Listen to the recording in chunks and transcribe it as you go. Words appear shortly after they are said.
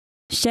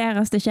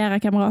Kära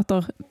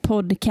kamrater,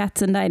 podd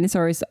Cats and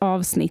Dinosaurs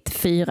avsnitt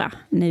 4.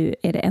 Nu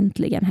är det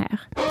äntligen här.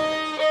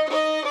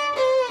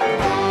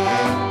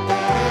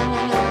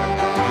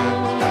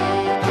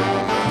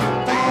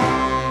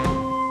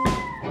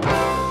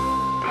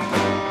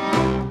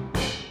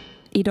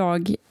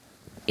 Idag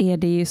är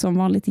det ju som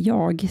vanligt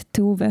jag,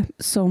 Tove,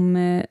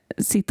 som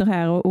sitter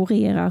här och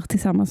orerar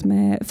tillsammans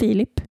med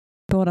Filip,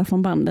 båda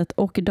från bandet,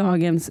 och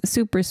dagens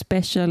super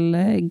special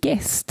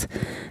guest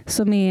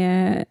som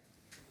är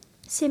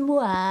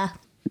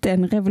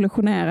den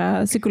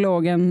revolutionära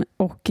psykologen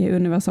och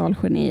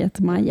universalgeniet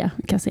Maja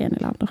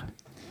Kassenilander.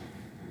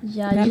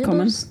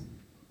 Välkommen.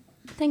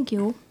 Thank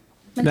you.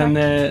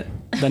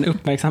 Den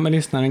uppmärksamma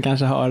lyssnaren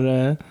kanske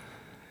har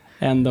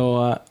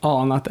ändå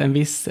anat en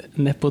viss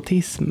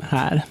nepotism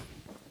här.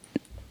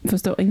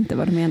 Förstår inte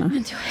vad du menar.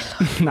 Inte jag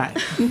heller. Nej.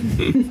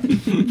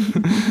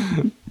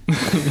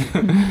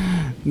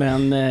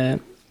 Men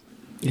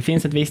det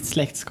finns ett visst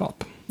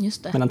släktskap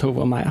mellan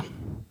Tove och Maja.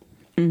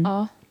 Mm.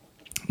 Ja.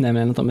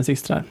 Nämligen att de är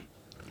systrar.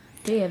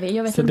 Det är vi,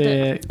 jag vet så inte.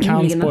 Det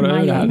kan spåra ur det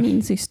Maja här. är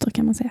min syster,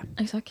 kan man säga.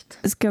 Exakt.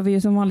 Ska vi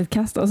ju som vanligt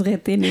kasta oss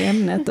rätt in i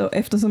ämnet, och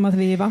eftersom att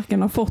vi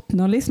varken har fått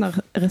någon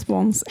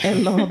lyssnarrespons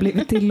eller har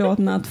blivit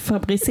tillåtna att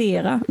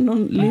fabricera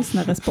någon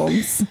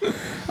lyssnarrespons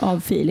av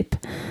Filip,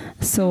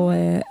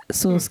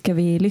 så ska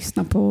vi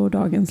lyssna på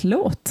dagens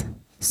låt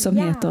som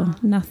heter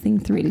Nothing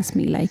Thrills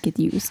Me Like It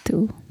Used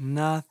To.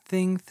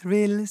 Nothing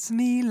thrills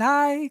me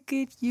like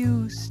it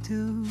used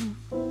to.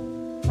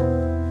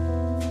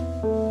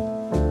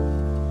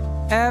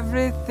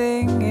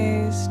 Everything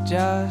is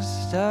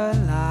just a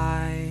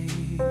lie.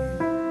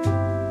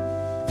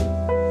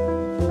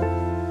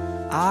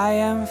 I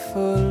am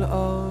full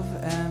of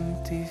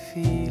empty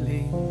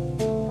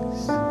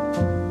feelings,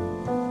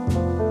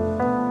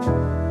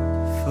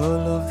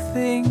 full of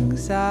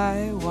things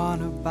I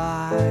wanna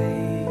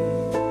buy.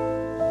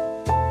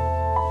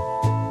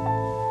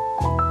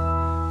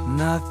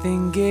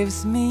 Nothing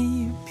gives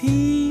me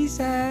peace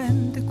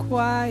and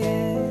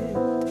quiet.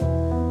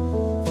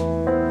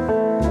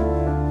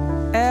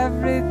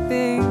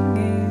 Everything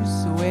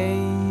is way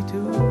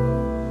too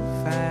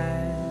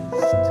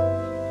fast.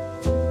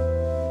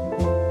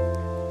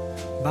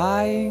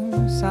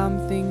 Buying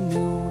something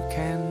new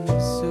can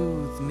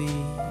soothe me,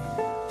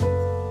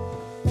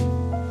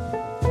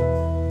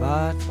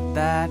 but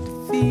that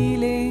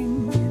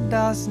feeling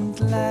doesn't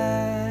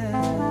last.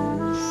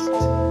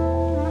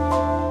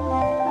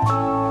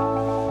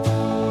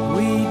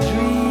 We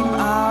dream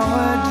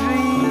our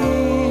dreams,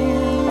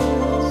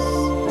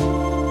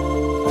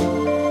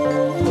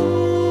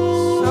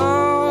 so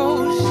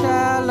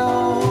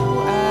shallow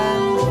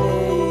and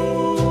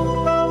vague.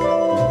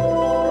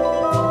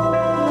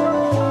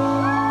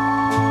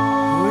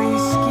 We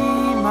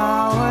scheme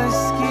our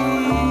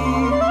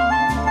schemes,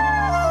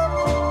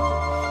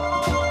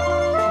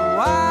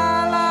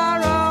 while our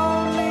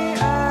only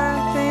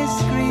earth is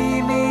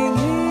screaming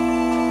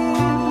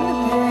in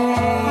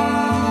pain.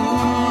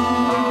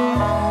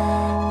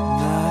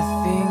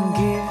 Nothing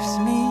gives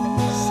me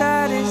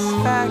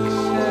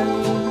satisfaction.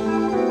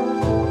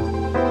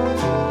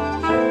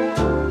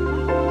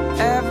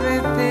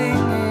 Everything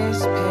is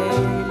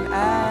pale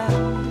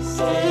and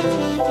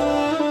still.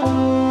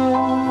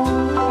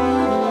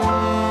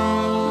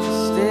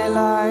 Still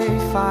I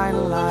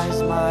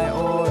finalize my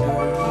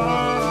order.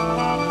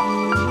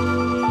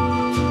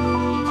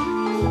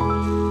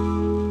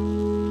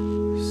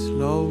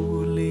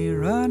 Slowly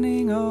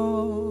running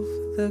off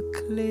the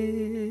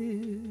cliff.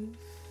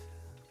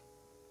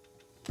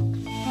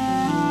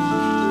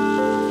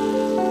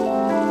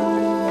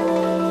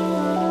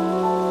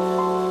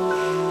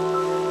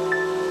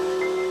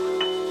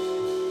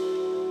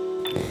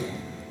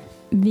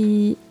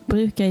 Vi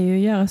brukar ju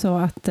göra så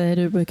att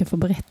du brukar få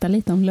berätta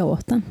lite om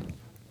låten.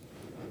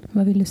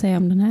 Vad vill du säga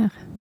om den här?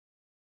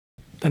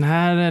 Den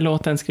här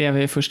låten skrev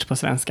jag först på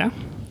svenska.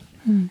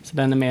 Så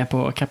den är med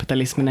på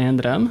Kapitalismen är en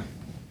dröm.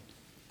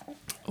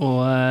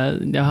 Och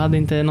jag hade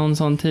inte någon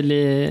sån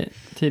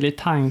tydlig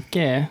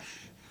tanke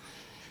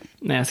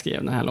när jag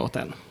skrev den här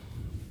låten.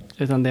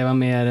 Utan det var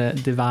mer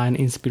divine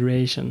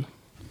inspiration.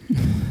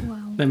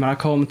 Wow. Den bara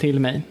kom till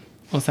mig.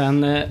 Och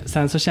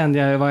sen så kände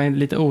jag var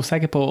lite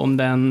osäker på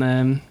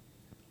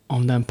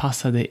om den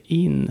passade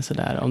in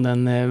sådär. Om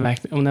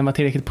den var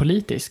tillräckligt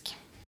politisk.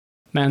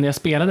 Men jag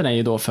spelade den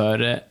ju då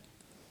för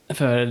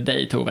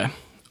dig, Tove.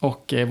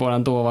 Och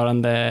våran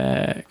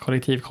dåvarande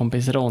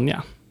kollektivkompis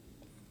Ronja.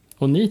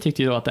 Och ni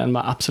tyckte ju då att den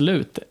var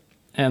absolut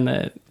en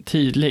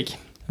tydlig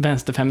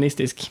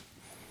vänsterfeministisk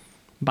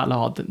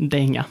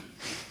balladdänga.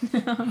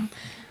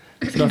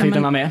 Så då fick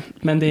den vara med.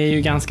 Men det är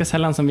ju ganska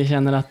sällan som vi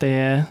känner att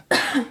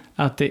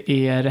det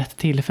är rätt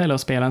tillfälle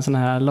att spela en sån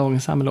här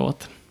långsam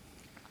låt.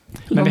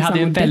 Men vi hade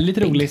ju en väldigt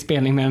rolig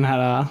spelning med den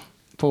här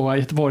på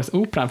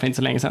Göteborgsoperan för inte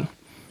så länge sedan.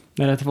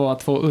 När det var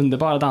två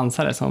underbara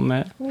dansare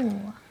som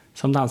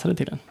dansade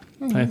till den.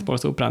 På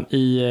Göteborgsoperan.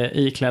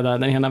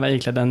 Den ena var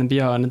iklädd en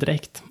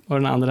björndräkt och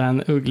den andra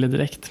en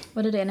uggledräkt.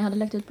 Var det ni hade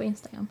lagt ut på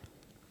Instagram?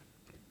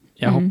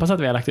 Jag hoppas att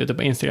vi har lagt ut det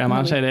på Instagram,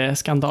 annars är det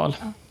skandal.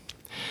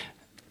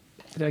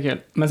 Det var kul.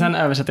 Men sen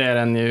översatte jag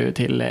den ju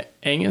till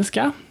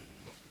engelska.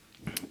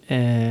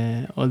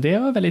 Och det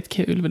var väldigt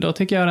kul. Då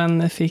tycker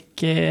jag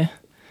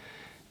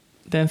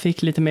den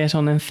fick lite mer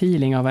sån en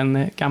feeling av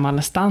en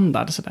gammal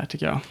standard så där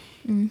tycker jag.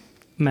 Mm.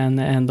 Men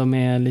ändå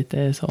med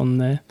lite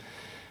sån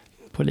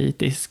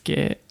politisk,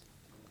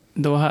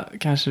 då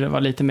kanske det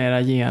var lite mer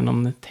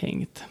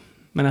genomtänkt.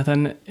 Men att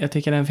jag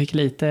tycker den fick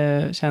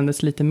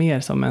kändes lite mer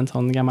som en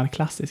sån gammal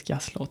klassisk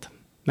jazzlåt.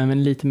 Men med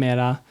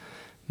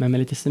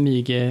lite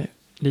smyg,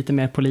 lite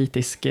mer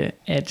politisk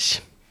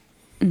edge.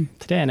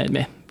 Så det är jag nöjd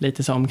med.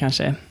 Lite som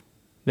kanske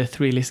The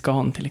Thrill Is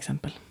Gone till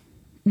exempel.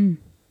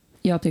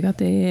 Jag tycker att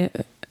det är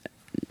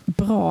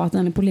bra att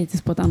den är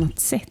politisk på ett annat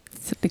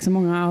sätt. Liksom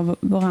många av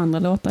våra andra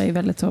låtar är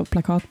väldigt så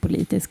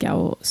plakatpolitiska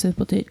och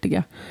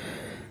supertydliga.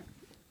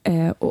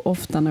 Och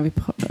ofta när vi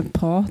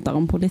pratar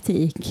om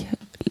politik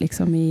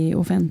liksom i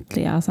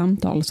offentliga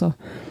samtal så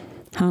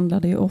handlar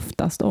det ju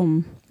oftast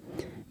om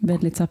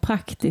väldigt så här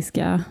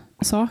praktiska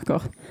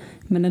saker.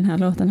 Men den här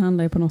låten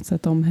handlar ju på något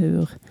sätt om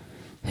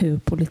hur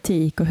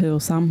politik och hur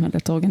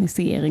samhällets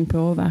organisering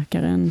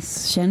påverkar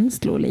ens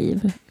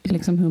känsloliv.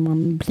 Liksom hur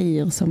man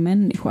blir som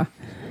människa.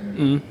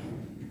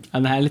 Ja,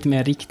 den här är lite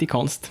mer riktig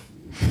konst.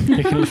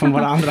 Det kan vi från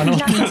våra andra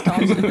låtar.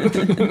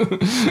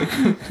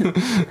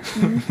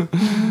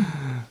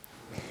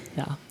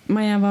 Ja.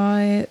 Maja,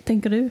 vad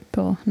tänker du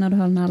på när du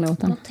hör den här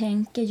låten? Vad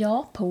tänker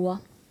jag på?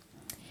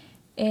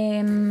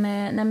 Nej,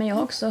 men jag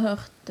har också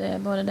hört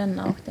både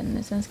denna och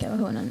den svenska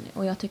versionen.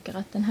 Och jag tycker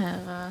att den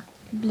här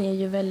blir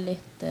ju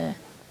väldigt...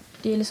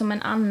 det är liksom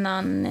en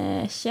annan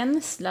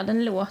känsla.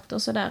 Den låter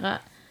sådär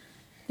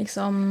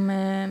liksom...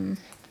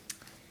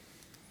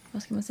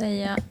 vad ska man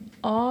säga?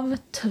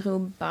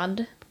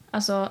 Avtrubbad.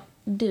 Alltså,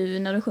 du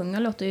när du sjunger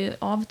låter ju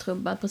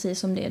avtrubbad precis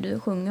som det du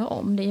sjunger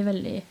om. Det är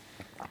väldigt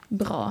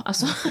bra.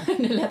 Alltså,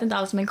 det lät inte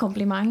alls som en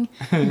komplimang.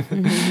 Det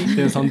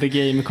är en sån The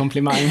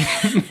Game-komplimang.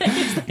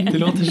 Du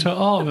låter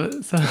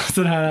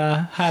så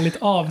här härligt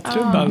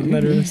avtrubbad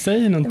när du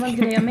säger någonting. Det var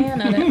inte det jag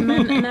menade.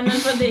 Men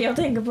för det jag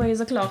tänker på är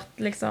såklart,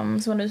 liksom,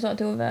 som du sa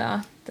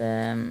Tove,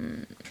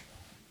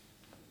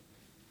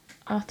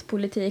 att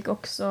politik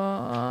också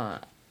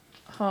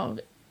har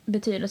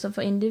betydelse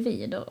för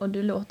individer, och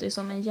du låter ju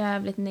som en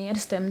jävligt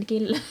nedstämd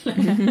kille.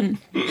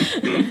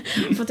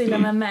 Får till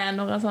och med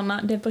några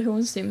sådana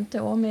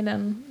depressionssymptom i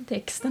den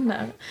texten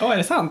där. Är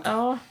det sant?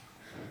 Ja.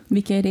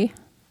 Vilka är det?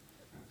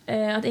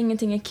 Att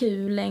ingenting är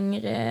kul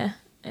längre,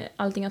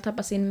 allting har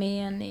tappat sin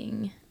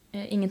mening,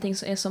 ingenting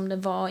är som det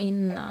var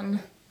innan.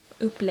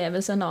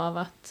 Upplevelsen av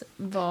att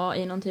vara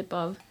i någon typ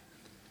av,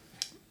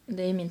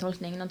 det är min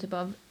tolkning, någon typ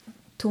av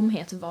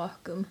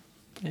tomhetsvakuum.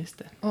 Just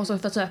det. Och så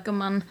försöker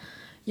man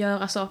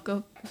göra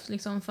saker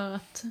liksom för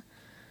att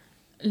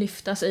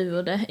lyftas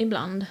ur det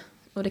ibland.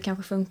 Och det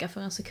kanske funkar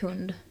för en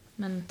sekund.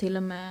 Men till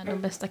och med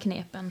de bästa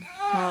knepen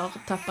har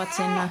tappat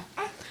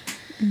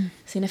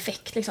sin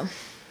effekt. Liksom.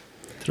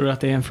 Tror du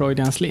att det är en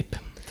Freudian slip?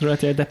 Tror du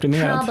att jag är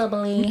deprimerad?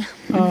 Probably.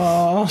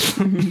 Ja.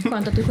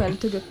 Skönt att du själv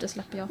tog upp det,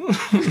 slapp jag.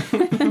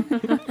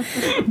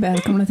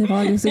 Välkomna till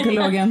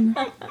radiopsykologen.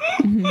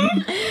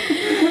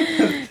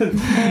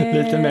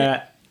 Lite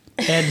mer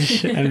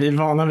edge än vi är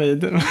vana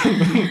vid.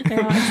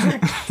 Ja,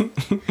 exakt.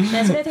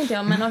 Nej, så det tänkte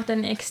jag. Men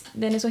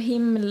den är så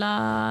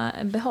himla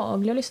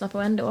behaglig att lyssna på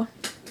ändå.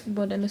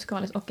 Både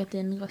musikaliskt och att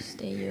din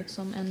röst är ju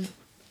som en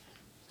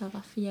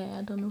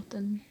fjäder mot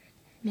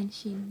min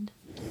kind.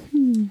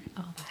 Men,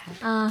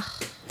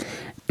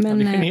 jag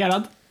blir Men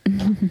generad.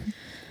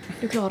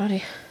 Du klarar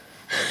det.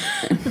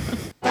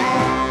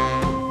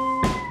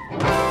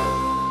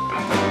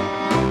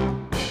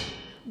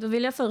 Då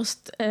vill jag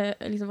först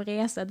liksom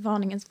resa ett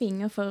varningens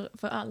finger för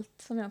allt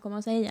som jag kommer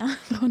att säga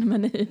från och med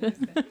nu.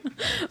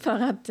 För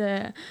att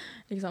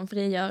liksom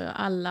frigöra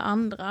alla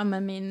andra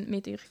med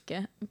mitt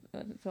yrke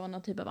från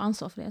någon typ av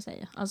ansvar för det jag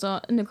säger.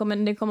 Alltså, det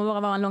kommer bara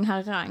vara en lång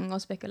harang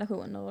och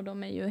spekulationer, och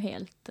de är ju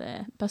helt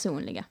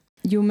personliga.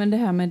 jo, men det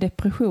här med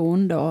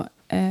depression då,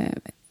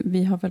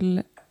 vi har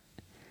väl,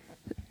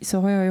 så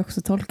har jag ju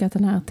också tolkat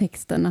den här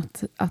texten,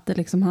 att det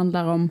liksom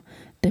handlar om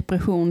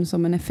depression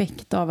som en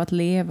effekt av att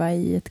leva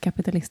i ett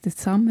kapitalistiskt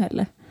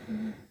samhälle.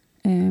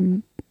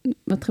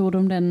 Vad tror du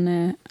om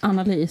den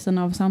analysen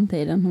av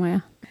samtiden,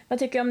 Maja? Vad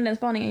tycker jag om den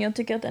spaningen? Jag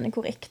tycker att den är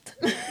korrekt.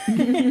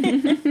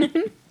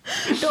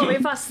 Då har vi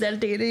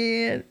fastställt det.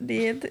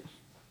 Det är ett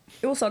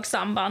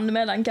orsakssamband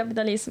mellan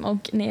kapitalism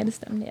och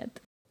nedstämdhet.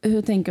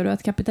 Hur tänker du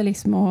att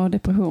kapitalism och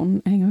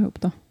depression hänger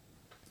ihop då?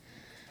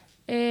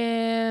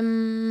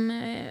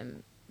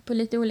 På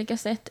lite olika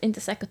sätt.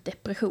 Inte säkert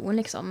depression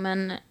liksom,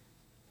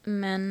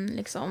 men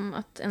liksom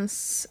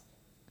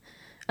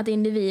att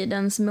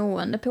individens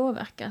mående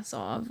påverkas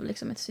av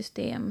liksom ett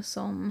system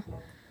som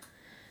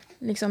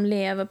liksom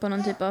lever på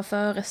någon typ av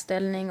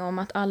föreställning om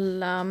att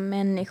alla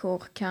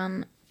människor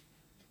kan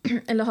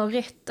eller har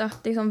rätt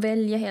att liksom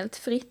välja helt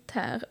fritt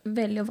här,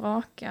 välja och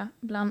vraka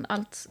bland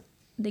allt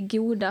det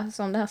goda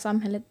som det här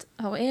samhället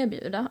har att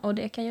erbjuda, och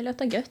det kan ju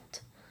låta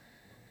gött.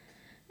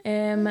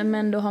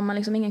 Men då har man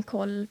liksom ingen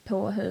koll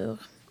på hur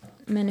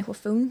människor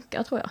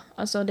funkar, tror jag.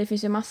 Alltså det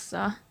finns ju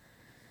massa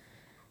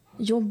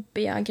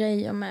jobbiga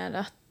grejer med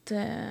att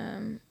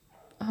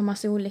ha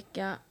massa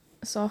olika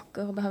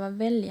saker att behöva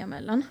välja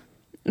mellan.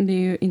 Det är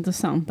ju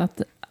intressant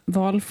att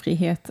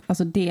valfrihet,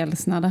 alltså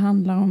dels när det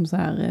handlar om så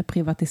här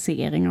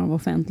privatisering av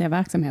offentliga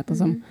verksamheter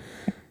som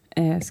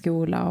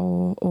skola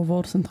och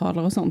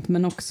vårdcentraler och sånt,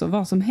 men också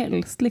vad som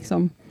helst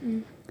liksom.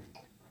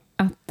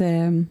 Att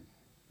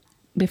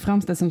det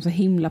framställs som så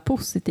himla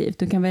positivt.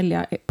 Du kan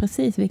välja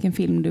precis vilken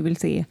film du vill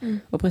se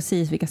och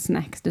precis vilka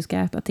snacks du ska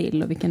äta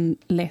till och vilken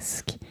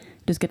läsk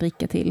du ska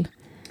dricka till.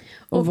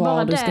 Och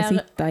var du ska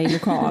sitta i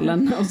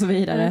lokalen och så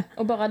vidare.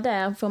 Och bara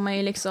där får man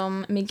ju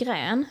liksom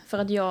migrän, för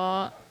att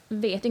jag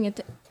vet inget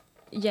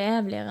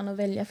jävligare än att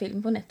välja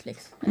film på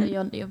Netflix.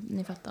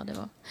 Ni fattar,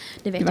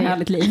 det vet det var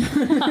härligt liv.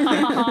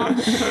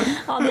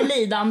 Ja, det är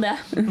lidande.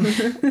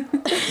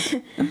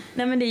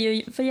 Nej, men det är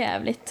ju för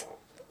jävligt.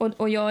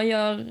 Och jag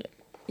gör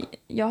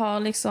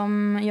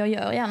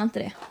gärna inte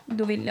det.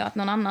 Då vill jag att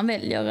någon annan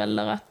väljer,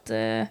 eller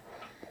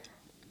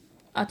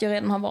att jag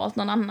redan har valt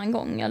någon annan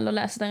gång eller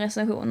läst en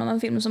recension om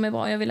en film som är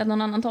bra. Jag vill att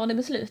någon annan tar det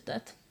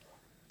beslutet.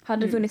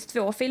 Hade det funnits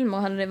 2 filmer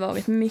hade det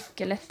varit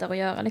mycket lättare att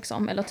göra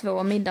liksom. Eller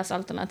 2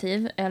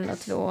 middagsalternativ eller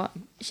 2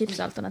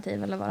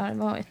 chipsalternativ eller vad det hade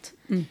varit.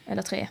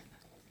 Eller 3.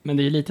 Men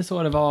det är ju lite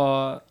så det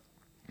var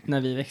när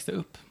vi växte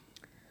upp.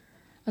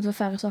 Att det var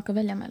färre saker att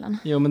välja mellan.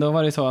 Jo, men då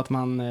var det så att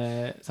man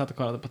satt och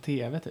kollade på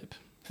tv typ.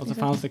 Och så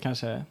fanns det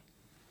kanske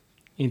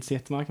inte så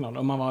jättemånga kanaler.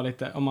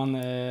 Om man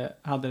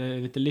hade det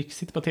lite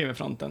lyxigt på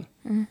tv-fronten.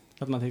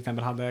 Så att man till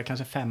exempel hade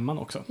kanske 5:an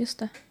också. Just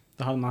det.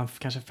 Då hade man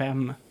kanske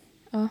 5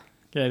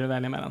 grejer att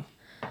välja mellan.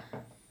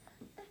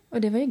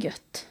 Och det var ju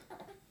gött.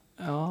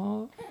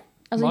 Ja.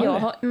 Alltså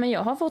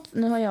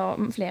nu har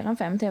jag fler än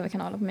 5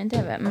 tv-kanaler på min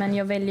tv. Men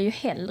jag väljer ju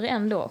hellre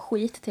ändå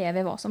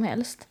skit-tv vad som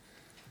helst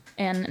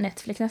än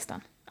Netflix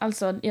nästan.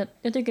 Alltså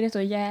jag tycker det är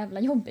så jävla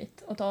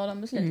jobbigt att ta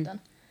de besluten.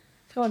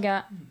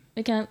 Fråga,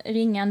 vi kan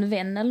ringa en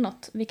vän eller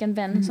något, vilken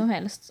vän som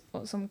helst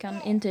som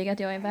kan intyga att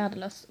jag är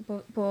värdelös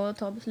på att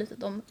ta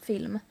beslutet om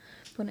film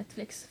på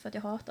Netflix för att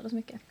jag hatar det så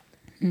mycket.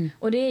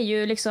 Och det är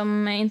ju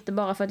liksom inte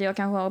bara för att jag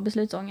kanske har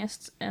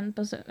beslutsångest,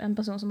 en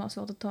person som har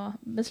svårt att ta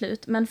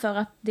beslut, men för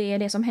att det är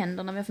det som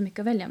händer när vi har för mycket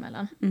att välja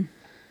mellan.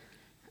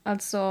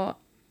 Alltså,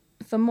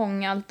 för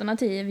många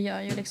alternativ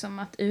gör ju liksom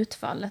att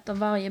utfallet av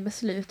varje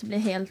beslut blir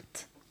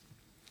helt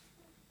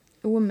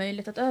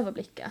omöjligt att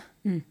överblicka.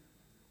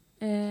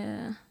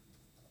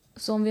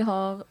 Så om vi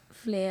har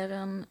fler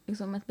än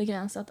liksom ett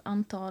begränsat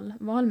antal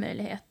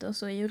valmöjligheter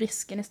så är ju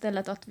risken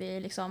istället att vi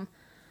liksom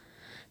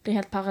blir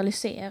helt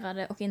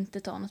paralyserade och inte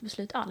tar något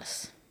beslut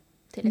alls,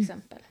 till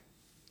exempel.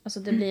 Alltså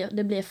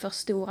det blir för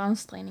stor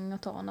ansträngning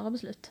att ta några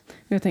beslut.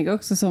 Jag tänker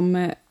också som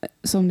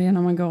det är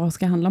när man går och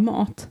ska handla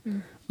mat.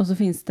 Och så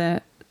finns det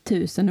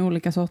 1000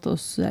 olika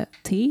sorters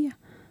te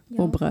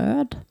och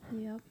bröd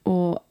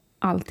och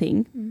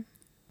allting.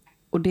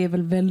 Och det är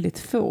väl väldigt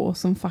få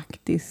som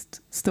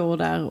faktiskt står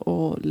där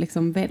och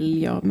liksom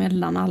väljer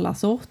mellan alla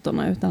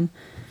sorterna, utan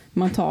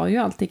man tar ju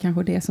alltid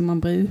kanske det som man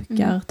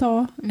brukar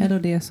ta, eller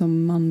det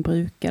som man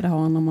brukade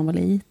ha när man var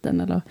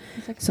liten, eller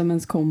som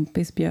ens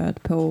kompis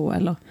bjöd på,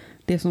 eller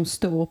det som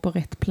står på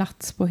rätt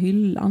plats på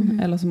hyllan,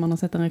 eller som man har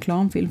sett en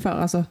reklamfilm för.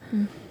 Alltså,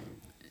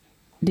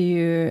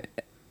 det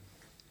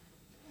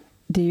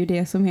är ju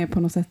det som är på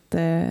något sätt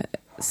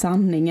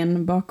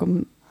sanningen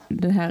bakom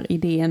den här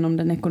idén om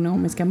den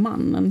ekonomiska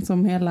mannen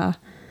som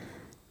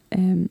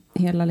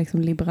hela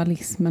liksom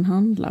liberalismen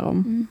handlar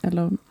om.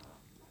 Eller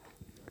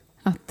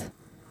att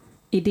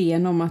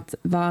idén om att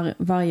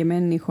varje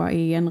människa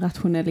är en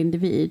rationell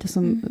individ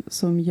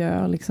som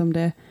gör liksom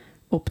det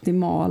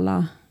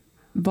optimala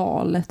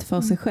valet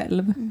för sig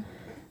själv.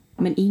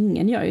 Men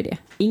ingen gör ju det.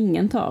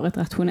 Ingen tar ett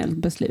rationellt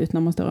beslut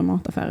när man står i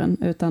mataffären,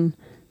 utan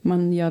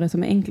man gör det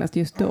som är enklast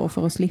just då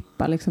för att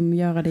slippa liksom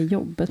göra det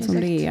jobbet som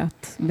det är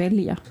att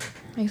välja.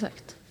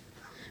 Exakt.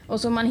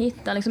 Och så man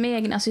hittar liksom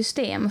egna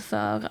system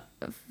för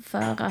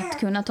att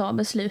kunna ta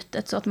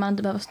beslutet, så att man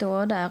inte behöver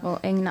stå där och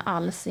ägna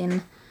all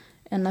sin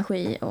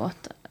energi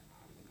åt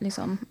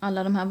liksom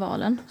alla de här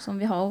valen som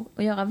vi har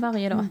att göra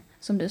varje dag.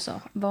 Som du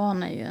sa,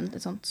 vana är ju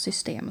ett sånt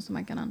system som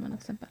man kan använda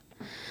till exempel.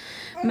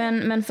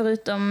 Men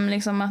förutom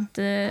liksom att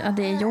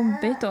det är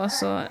jobbigt då,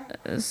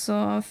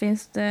 så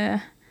finns det,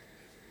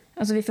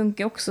 alltså vi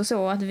funkar också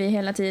så att vi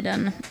hela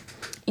tiden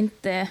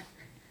inte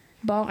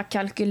bara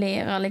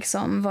kalkylerar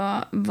liksom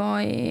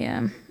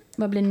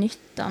vad blir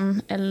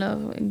nyttan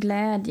eller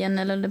glädjen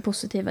eller det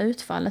positiva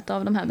utfallet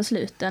av de här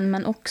besluten,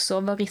 men också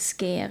vad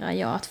riskerar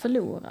jag att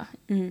förlora.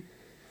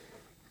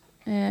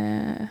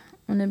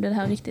 Och nu blir det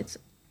här riktigt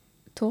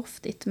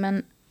torftigt,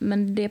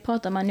 men det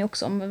pratar man ju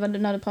också om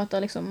när du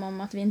pratar liksom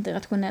om att vi inte är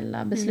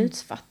rationella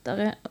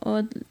beslutsfattare, och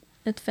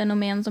ett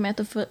fenomen som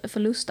heter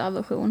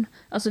förlustaversion.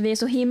 Alltså vi är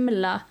så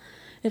himla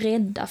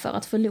rädda för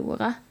att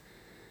förlora.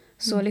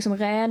 Så liksom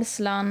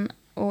rädslan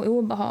och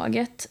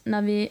obehaget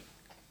när vi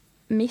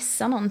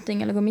missar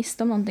någonting eller går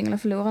miste om någonting eller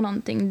förlorar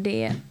någonting,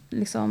 det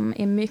liksom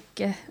är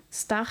mycket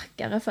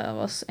starkare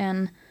för oss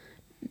än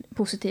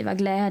positiva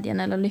glädjen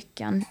eller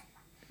lyckan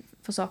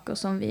för saker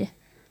som vi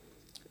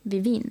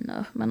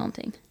vinner med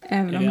någonting.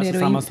 Även Det om är det alltså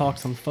samma sak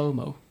som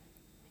FOMO.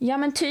 Ja,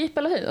 men typ,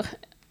 eller hur?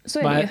 Så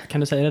är det ju. Kan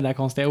du säga det där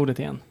konstiga ordet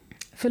igen?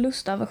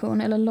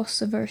 Förlustaversion eller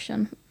loss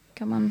aversion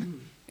kan man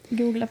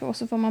googla på,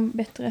 så får man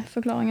bättre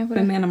förklaringar på det.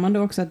 Men menar man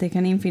då också att det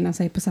kan infinna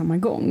sig på samma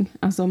gång?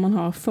 Alltså om man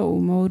har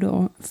FOMO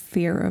då,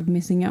 fear of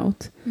missing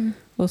out.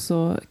 Och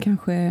så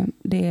kanske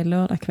det är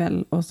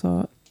lördagkväll och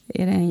så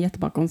är det en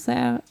jättebra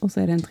konsert och så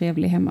är det en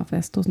trevlig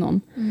hemmafest hos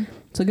någon.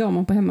 Så går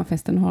man på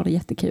hemmafesten och har det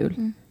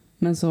jättekul.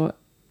 Men så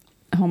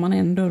har man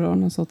ändå då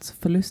någon sorts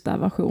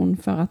förlustaversion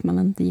för att man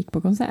inte gick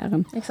på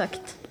konserten.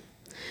 Exakt.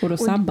 Och då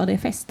sabbar det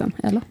festen,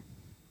 eller?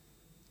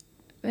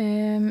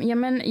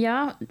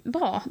 Ja,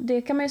 bra.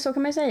 Så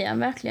kan man ju säga,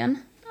 verkligen.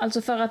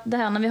 Alltså för att det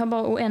här när vi har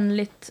bara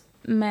oändligt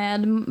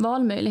med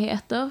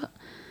valmöjligheter,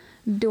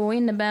 då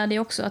innebär det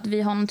också att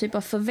vi har någon typ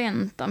av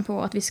förväntan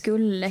på att vi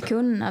skulle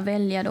kunna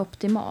välja det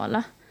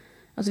optimala.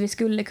 Alltså vi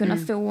skulle kunna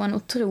få en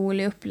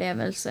otrolig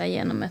upplevelse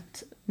genom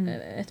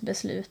ett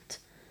beslut.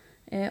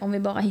 Om vi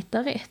bara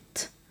hittar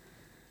rätt.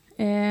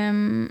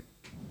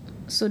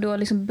 Så då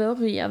liksom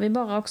börjar vi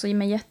bara också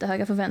med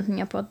jättehöga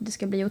förväntningar på att det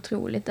ska bli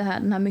otroligt,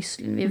 den här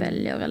müslin vi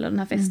väljer, eller den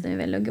här festen vi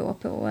väljer att gå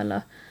på,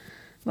 eller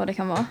vad det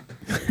kan vara.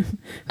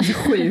 Alltså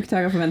sjukt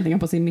höga förväntningar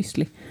på sin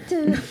müsli.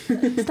 Du,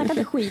 snackar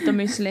inte skit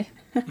om müsli.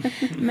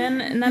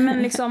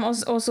 Men liksom,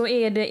 och så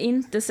är det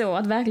inte så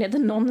att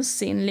verkligheten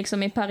någonsin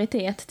liksom är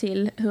paritet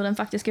till hur den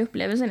faktiska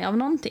upplevelsen är av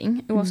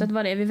någonting. Oavsett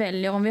vad det är vi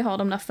väljer, om vi har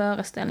de där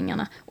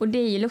föreställningarna. Och det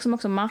är ju liksom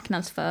också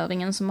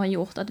marknadsföringen som har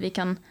gjort att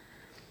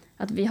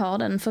vi har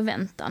den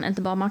förväntan,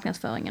 inte bara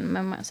marknadsföringen,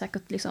 men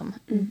säkert liksom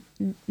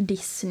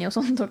Disney och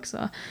sånt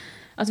också.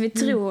 Att vi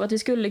tror att vi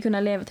skulle kunna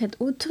leva ett helt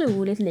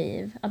otroligt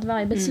liv. Att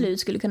varje beslut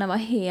skulle kunna vara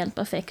helt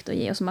perfekt och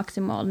ge oss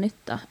maximal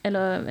nytta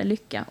eller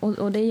lycka.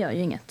 Och det gör ju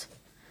inget.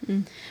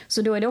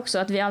 Så då är det också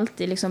att vi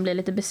alltid liksom blir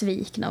lite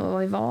besvikna av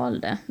vad vi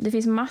valde. Det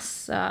finns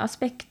massa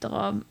aspekter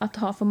av att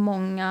ha för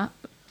många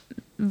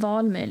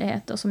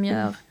valmöjligheter som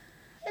gör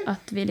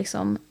att vi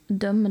liksom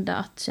dömda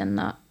att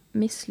känna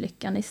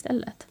misslyckande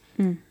istället.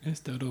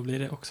 Just det, och då blir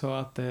det också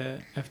att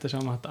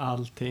eftersom att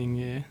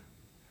allting,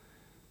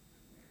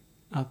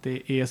 att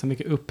det är så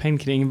mycket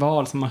upphängd kring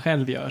val som man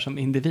själv gör som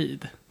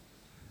individ,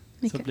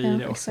 så blir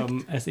det också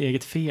ens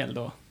eget fel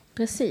då.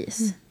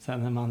 Precis.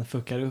 Sen när man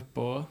fuckar upp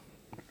och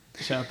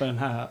köper den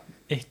här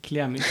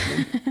äckliga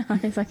müslin. Ja,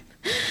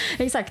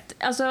 exakt.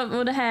 Alltså,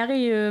 och det här är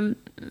ju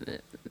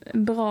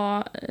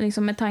bra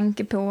liksom, med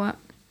tanke på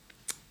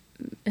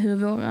hur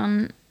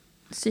våran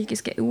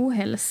psykiska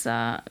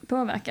ohälsa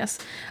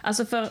påverkas.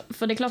 Alltså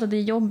för det är klart att det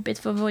är jobbigt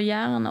för vår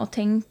hjärna att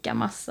tänka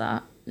massa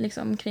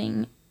liksom,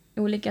 kring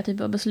olika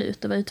typer av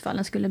beslut och vad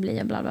utfallen skulle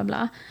bli och bla bla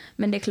bla.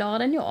 Men det klarar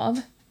den ju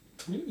av.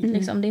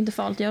 Liksom, det är inte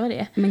farligt att göra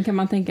det. Men kan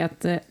man tänka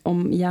att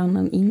om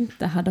hjärnan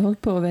inte hade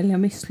hållit på att välja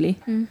müsli,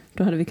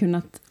 då hade vi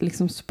kunnat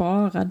liksom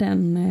spara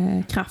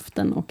den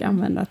kraften och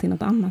använda till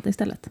något annat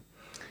istället?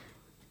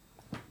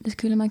 Det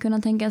skulle man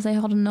kunna tänka sig.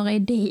 Har du några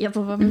idéer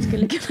på vad man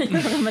skulle kunna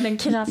göra med den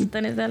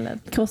kraften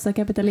istället? Krossa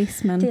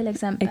kapitalismen. Till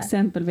exempel.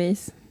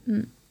 Exempelvis.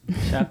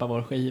 Köpa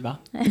vår skiva.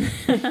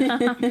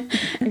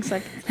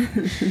 Exakt.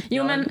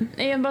 Jo, men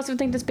jag bara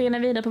tänkte spinna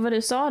vidare på vad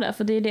du sa där.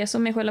 För det är det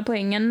som är själva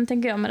poängen,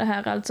 tänker jag, med det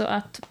här. Alltså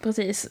att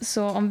precis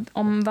så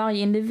om varje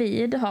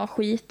individ har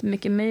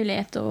skitmycket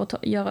möjligheter att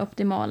göra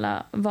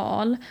optimala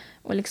val.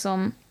 Och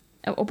liksom...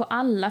 Och på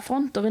alla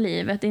fronter i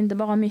livet, inte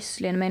bara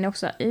müslin, men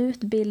också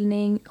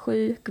utbildning,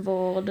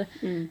 sjukvård,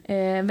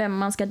 vem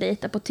man ska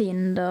dejta på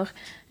Tinder,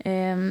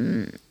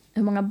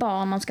 hur många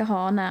barn man ska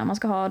ha, när man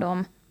ska ha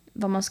dem,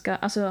 vad man ska,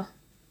 alltså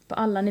på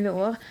alla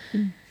nivåer.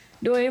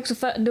 Då är också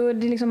då är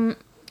det liksom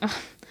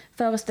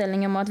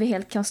föreställningen om att vi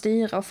helt kan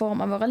styra och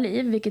forma våra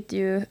liv, vilket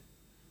ju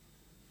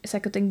är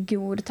säkert en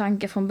god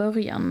tanke från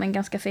början, men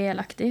ganska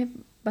felaktig.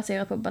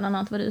 Baserat på bland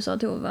annat vad du sa,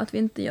 Tove, att vi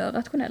inte gör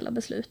rationella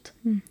beslut.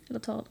 Eller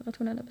tar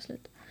rationella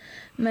beslut.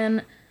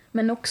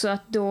 Men också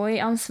att då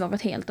är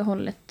ansvaret helt och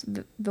hållet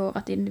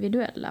vårt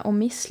individuella. Och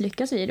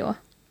misslyckas vi då,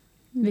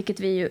 vilket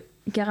vi ju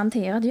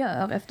garanterat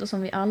gör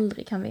eftersom vi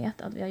aldrig kan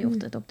veta att vi har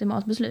gjort ett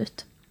optimalt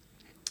beslut,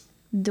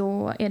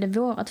 då är det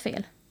vårat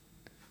fel.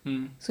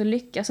 Så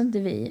lyckas inte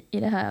vi i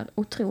det här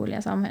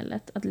otroliga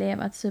samhället att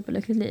leva ett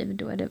superlyckligt liv,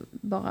 då är det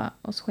bara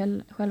oss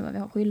själva vi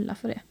har skylla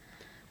för det.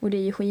 Och det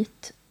är ju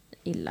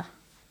skitilla.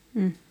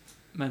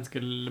 Men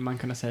skulle man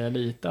kunna säga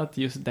lite att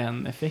just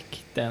den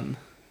effekten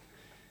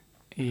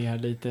är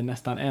lite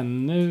nästan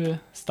ännu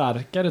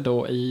starkare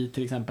då i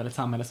till exempel ett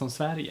samhälle som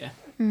Sverige,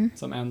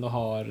 som ändå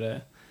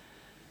har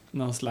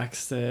någon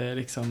slags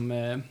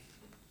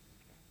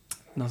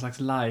någon slags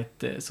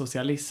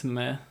light-socialism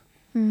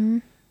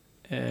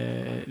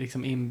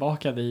liksom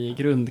inbakad i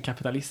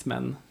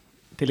grundkapitalismen.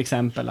 Till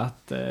exempel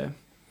att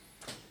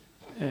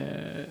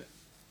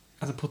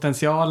alltså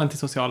potentialen till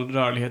social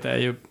rörlighet är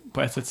ju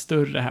på ett sätt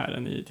större här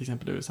än i till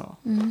exempel USA.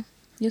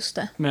 Just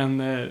det. Men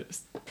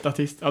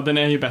den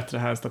är ju bättre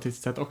här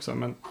statistiskt sett också,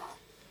 men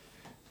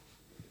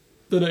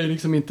den är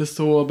liksom inte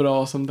så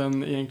bra som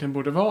den egentligen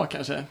borde vara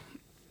kanske.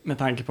 Med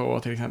tanke på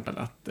till exempel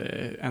att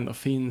det ändå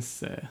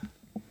finns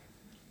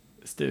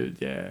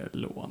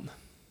studielån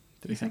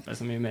till exempel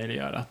som ju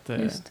möjliggör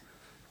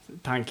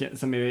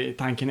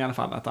tanken i alla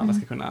fall, att alla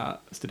ska kunna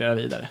studera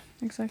vidare.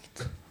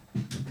 Exakt.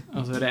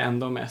 Och så är det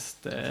ändå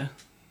mest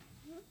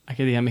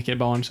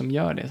akademikerbarn som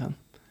gör det sen.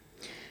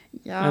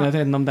 Ja. Men jag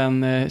vet inte om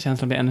den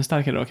känslan blir ännu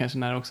starkare då kanske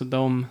när också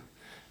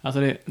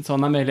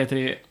sådana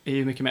möjligheter är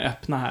ju mycket mer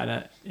öppna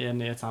här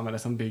i ett samhälle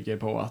som bygger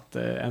på att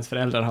ens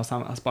föräldrar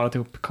har sparat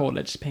ihop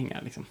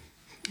collegepengar liksom.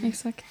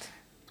 Exakt.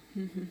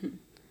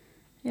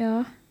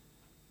 Ja.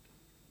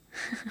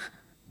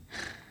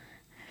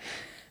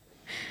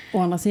 Å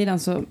andra sidan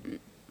så,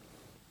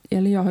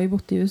 eller jag har ju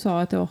bott i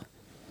USA ett år,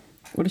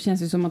 och det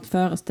känns ju som att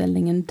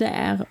föreställningen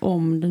där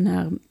om den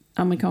här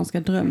amerikanska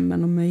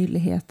drömmen och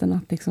möjligheten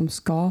att liksom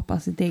skapa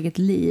sitt eget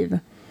liv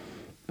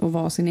och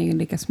vara sin egen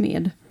lyckas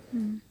med.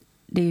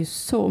 Det är ju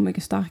så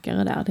mycket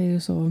starkare där. Det är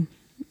ju så,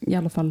 i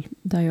alla fall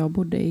där jag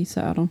bodde i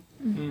södern.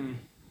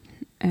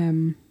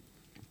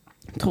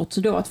 Trots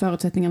då att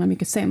förutsättningarna är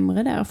mycket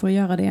sämre där för att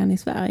göra det än i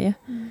Sverige.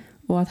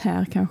 Och att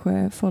här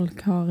kanske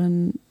folk har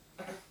en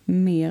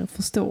mer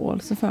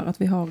förståelse för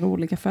att vi har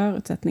olika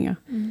förutsättningar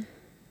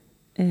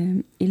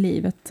i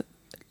livet,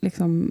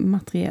 liksom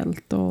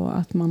materiellt, och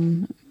att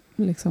man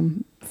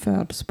liksom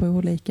föds på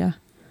olika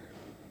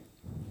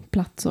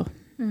platser.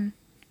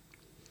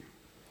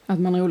 Att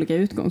man har olika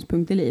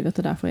utgångspunkt i livet,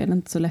 och därför är det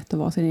inte så lätt att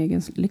vara sin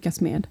egen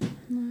lyckas med.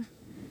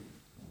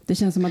 Det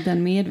känns som att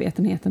den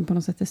medvetenheten på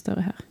något sätt är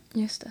större här.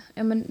 Just det.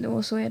 Ja, men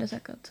och så är det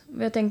säkert.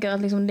 Jag tänker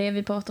att liksom det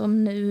vi pratar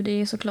om nu, det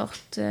är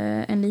såklart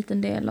en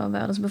liten del av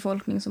världens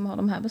befolkning som har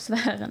de här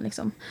besvären,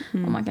 liksom,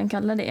 om man kan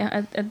kalla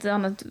det. Ett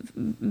annat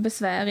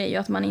besvär är ju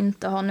att man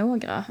inte har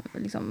några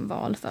liksom,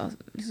 val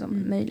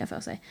möjliga för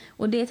sig.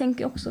 Och det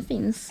tänker jag också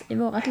finns i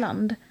vårt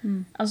land.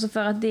 Alltså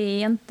för att det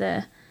är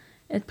inte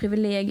ett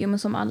privilegium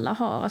som alla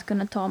har att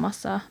kunna ta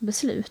massa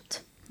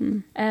beslut.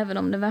 Även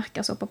om det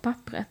verkar så på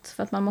pappret.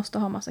 För att man måste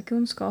ha massa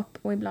kunskap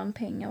och ibland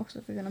pengar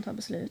också för att kunna ta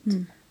beslut.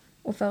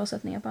 Och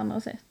förutsättningar på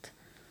andra sätt.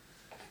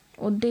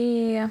 Och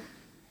det...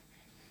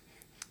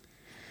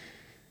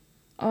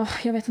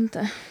 jag vet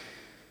inte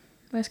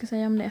vad jag ska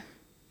säga om det.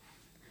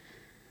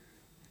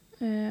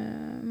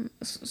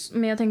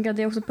 Men jag tänker att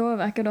det också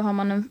påverkar. Då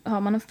har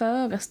man en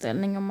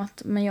föreställning om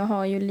att men jag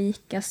har ju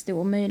lika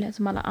stor möjlighet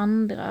som alla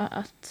andra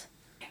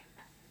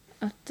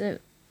att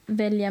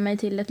välja mig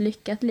till ett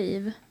lyckat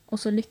liv. Och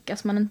så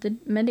lyckas man inte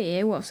med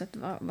det oavsett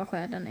vad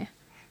skälen är.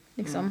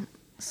 Liksom,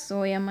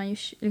 så är man ju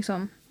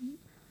liksom...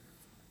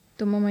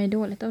 Då mår man ju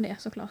dåligt av det,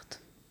 såklart.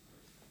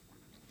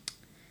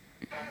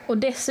 Och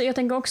jag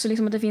tänker också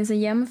liksom att det finns en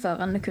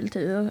jämförande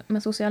kultur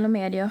med sociala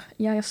medier.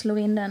 Ja, jag slår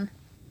in den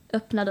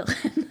öppna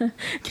dörren.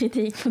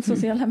 Kritik mot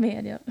sociala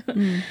medier.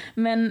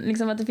 Men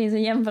liksom att det finns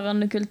en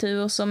jämförande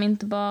kultur som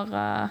inte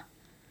bara...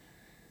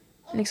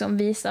 liksom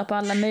visar på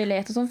alla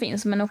möjligheter som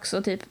finns, men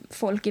också typ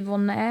folk i vår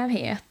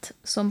närhet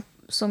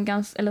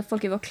eller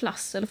folk i vår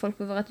klass eller folk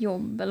på vårt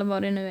jobb eller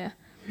vad det nu är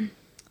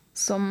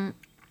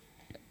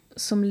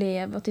som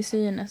lever till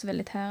synes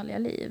väldigt härliga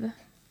liv.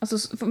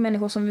 Alltså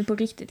människor som vi på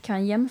riktigt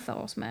kan jämföra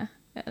oss med.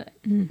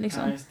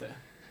 Liksom. Ja, just det.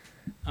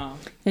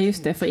 Ja,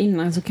 just det. För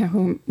innan så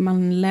kanske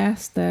man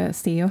läste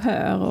Se och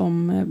Hör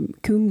om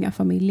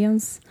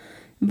kungafamiljens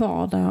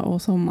vardag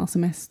och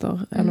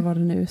sommarsemester eller vad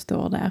det nu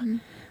står där.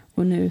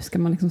 Och nu ska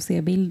man liksom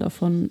se bilder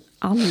från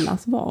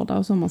allas vardag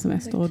och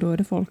sommarsemester, och då är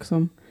det folk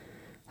som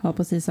har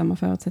precis samma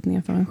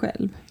förutsättningar för en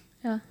själv.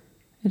 Ja.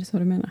 Är det så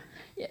du menar?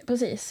 Ja,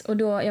 precis. Och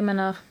då, jag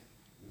menar,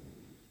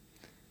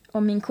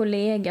 om min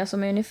kollega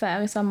som är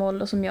ungefär i samma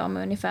ålder som jag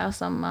med ungefär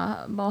samma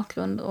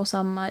bakgrund och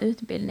samma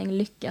utbildning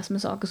lyckas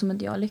med saker som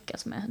inte jag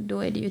lyckas med,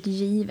 då är det ju ett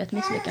givet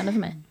misslyckande för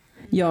mig.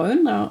 Jag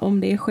undrar om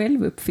det är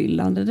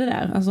självuppfyllande det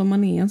där. Alltså om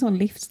man är en sån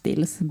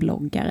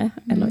livsstilsbloggare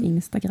eller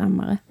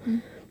instagrammare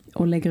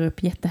och lägger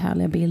upp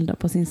jättehärliga bilder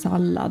på sin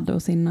sallad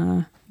och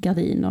sina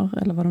gardiner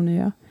eller vad de nu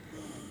gör.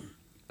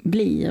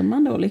 Blir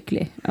man då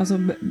lycklig? Alltså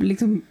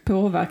liksom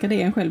påverkar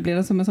det en själv? Blir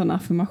det som en sån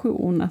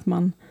affirmation att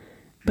man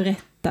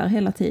berättar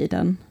hela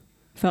tiden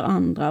för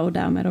andra och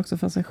därmed också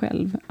för sig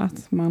själv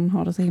att man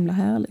har det så himla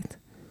härligt?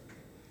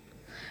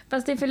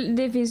 Fast det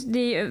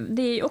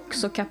är ju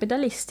också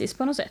kapitalistiskt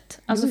på något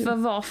sätt. Alltså för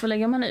varför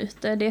lägger man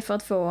ut det? Det är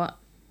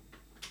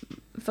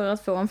för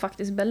att få en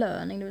faktisk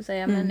belöning, det vill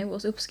säga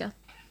människors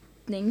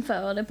uppskattning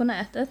för det på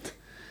nätet.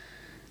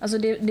 Alltså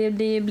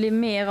det blir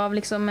mer av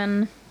liksom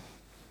en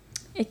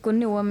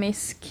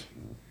ekonomisk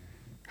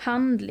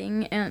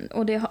handling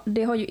och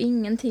det har ju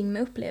ingenting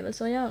med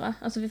upplevelser att göra.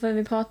 Alltså för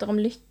vi pratar om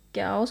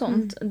lycka och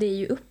sånt, det är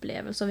ju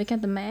upplevelser. Vi kan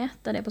inte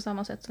mäta det på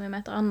samma sätt som vi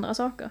mäter andra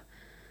saker.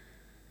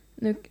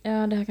 Nu,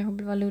 ja, det här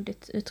kanske var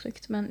luddigt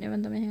uttryckt, men jag vet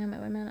inte om jag hänger med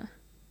vad jag menar.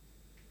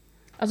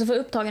 Alltså för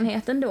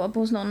upptagenheten då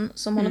hos någon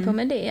som håller på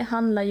med det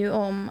handlar ju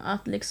om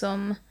att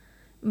liksom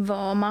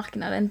vara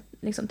marknaden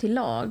liksom till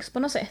lags på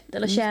något sätt,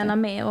 eller tjäna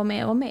mer och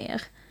mer och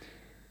mer.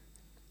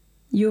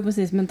 Jo,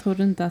 precis, men tror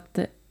du inte att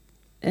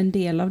en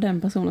del av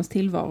den personens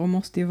tillvaro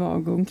måste ju vara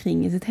att gå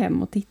omkring i sitt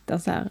hem och titta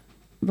så här,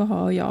 vad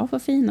har jag för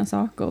fina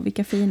saker?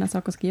 Vilka fina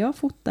saker ska jag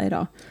fota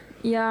idag?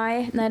 Ja,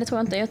 nej, det tror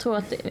jag inte. Jag tror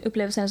att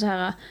upplevelsen är så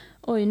här,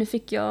 oj, nu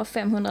fick jag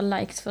 500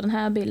 likes för den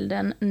här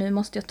bilden, nu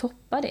måste jag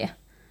toppa det.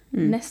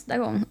 nästa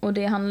gång. Och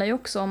det handlar ju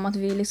också om att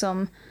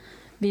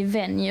vi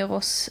vänjer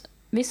oss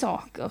vid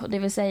saker. Det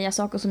vill säga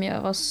saker som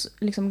gör oss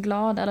liksom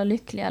glada eller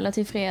lyckliga eller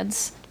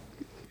tillfreds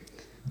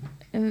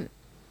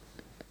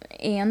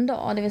en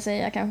dag. Det vill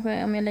säga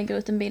kanske om jag lägger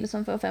ut en bild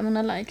som får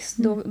 500 likes.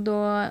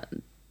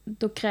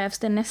 Då krävs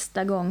det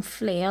nästa gång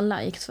fler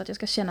likes för att jag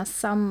ska känna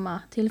samma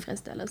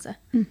tillfredsställelse.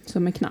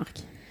 Som med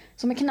knark.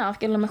 Som med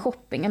knark eller med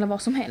shopping eller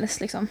vad som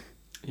helst liksom.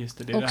 Just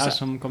det, det är det här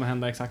som kommer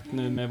hända exakt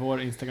nu med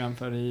vår Instagram,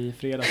 för i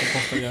fredag så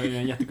postade jag ju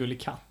en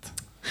jättegullig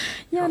katt.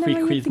 Jag fick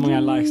skitmånga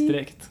likes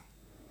direkt.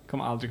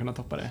 Kommer aldrig kunna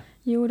toppa det.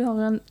 Jo, du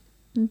har en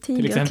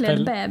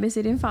tigerklädd bebis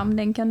i din famn,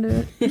 den kan du...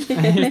 Just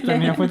det,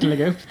 men jag får inte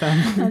lägga upp den.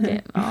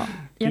 Okej, ja.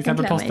 Till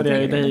exempel postade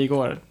jag ju dig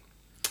igår.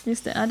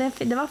 Just det,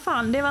 ja, det var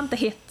fan, det var inte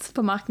hett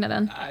på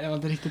marknaden. Nej, jag var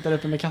inte riktigt där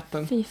uppe med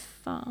katten. Fy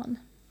fan.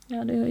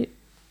 Ja, det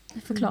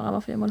förklarar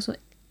varför jag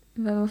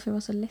var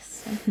så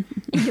ledsen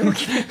igår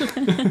kväll.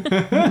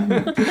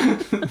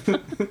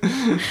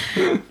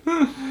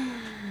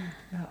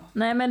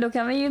 Nej, men då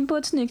kan vi ju på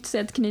ett snyggt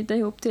sätt knyta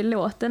ihop till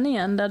låten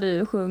igen, där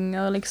du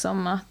sjunger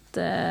liksom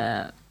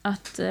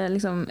att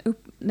liksom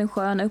den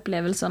sköna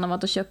upplevelsen av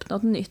att ha köpt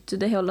något nytt,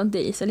 det håller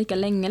inte i sig lika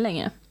länge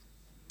längre.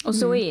 Och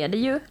så är det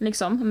ju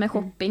liksom med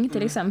shopping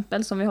till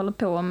exempel, som vi håller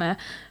på med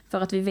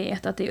för att vi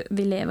vet att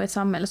vi lever i ett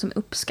samhälle som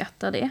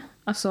uppskattar det.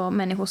 Alltså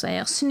människor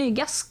säger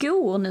snygga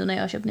skor nu när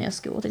jag har köpt nya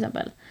skor till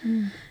exempel.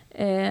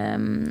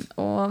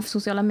 Och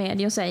sociala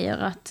medier säger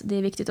att det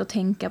är viktigt att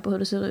tänka på hur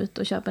det ser ut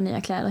och köpa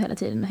nya kläder hela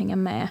tiden och hänga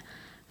med,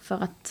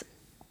 för att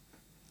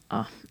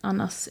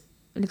annars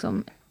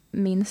liksom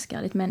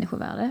minskar ditt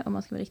människovärde, om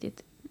man ska vara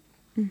riktigt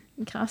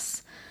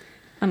krass.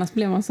 Annars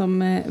blev man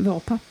som vår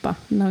pappa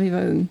när vi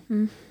var ung.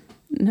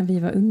 När vi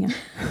var unga.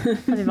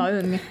 När vi var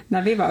ung.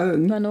 När vi var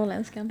ung. Det var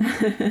norrländskan.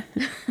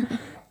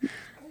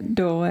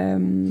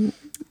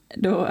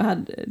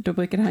 Då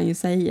brukade han ju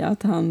säga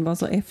att han var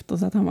så efter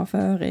så att han var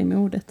före i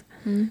modet.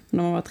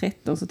 När man var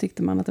 13 så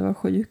tyckte man att det var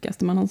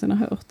sjukaste man någonsin har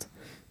hört.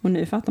 Och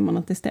nu fattar man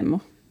att det stämmer.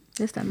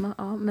 Det stämmer,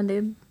 ja. Men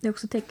det är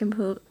också tecken på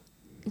hur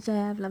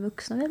jävla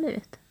vuxna vi har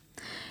blivit.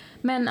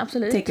 Men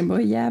absolut. Tecken på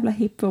hur jävla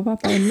hipp vår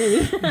pappa är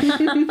nu.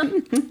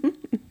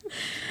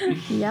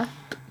 Ja.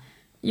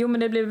 Jo, men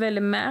det blir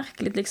väldigt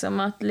märkligt liksom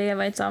att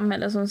leva i ett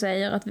samhälle som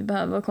säger att vi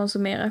behöver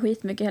konsumera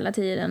skitmycket hela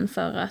tiden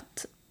för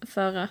att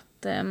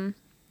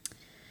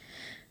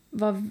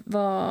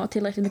vara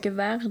tillräckligt mycket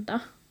värda.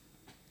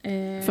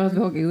 För att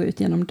våga gå ut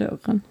genom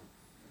dörren.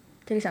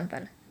 Till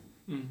exempel.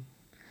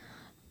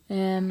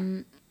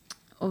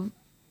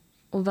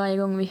 Och varje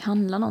gång vi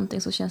handlar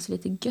någonting så känns det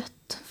lite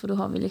gött. För då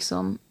har vi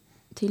liksom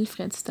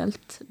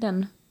tillfredsställt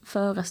den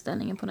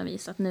föreställningen på något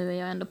vis. Att nu är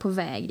jag ändå på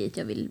väg dit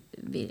jag vill.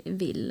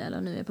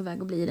 Eller nu är jag på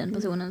väg att bli den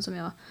personen som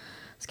jag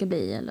ska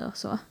bli. Eller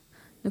så.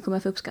 Nu kommer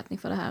jag få uppskattning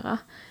för det här.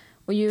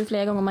 Och ju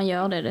fler gånger man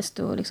gör det,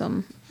 desto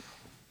liksom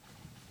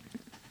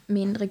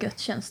mindre gött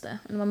känns det.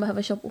 Man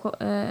behöver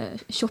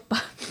shoppa.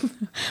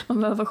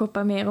 Man behöver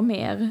shoppa mer och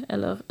mer.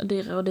 Eller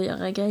dyrare och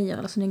dyrare grejer.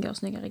 Eller snyggare och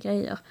snyggare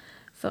grejer.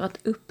 För att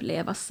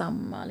uppleva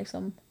samma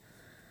liksom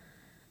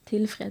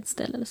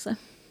tillfredsställelse.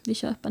 Vi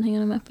köper hänger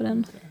ni med på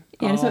den?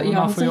 Ja,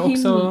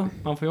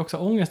 man får ju också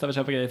ångest av att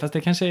köpa grejer. Fast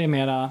det kanske är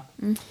mera...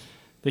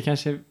 Det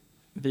kanske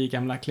vi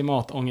gamla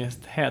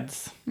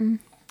klimatångest-heads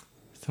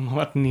som har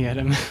varit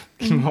nere med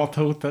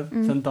klimathotet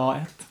sedan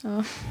dag ett.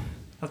 Ja.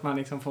 Att man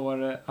liksom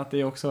får... Att det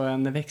är också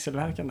en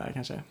växelverkan där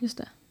kanske. Just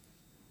det.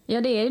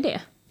 Ja, det är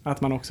det.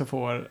 Att man också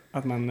får...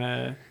 Att man...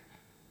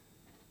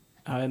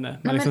 Jag vet inte.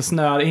 Man liksom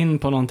snör in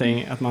på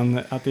någonting.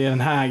 Att det är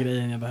den här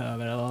grejen jag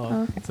behöver.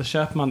 Och så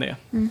köper man det.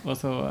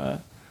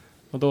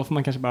 Och då får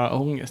man kanske bara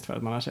ångest för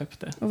att man har köpt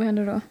det. Och vad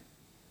händer då?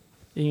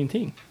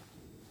 Ingenting.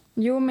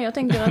 Jo, men jag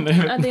tänker att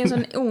det är en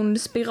sån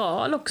ond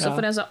spiral också. Ja.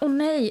 För den så,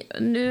 nej,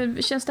 nu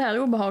känns det här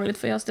obehagligt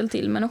för jag har ställt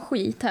till med någon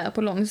skit här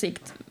på lång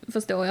sikt.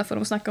 Förstår jag, för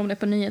de snackar om det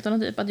på nyheterna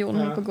typ. Att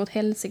jorden håller på att gå åt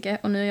helsike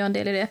och nu är jag en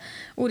del i det.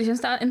 Och det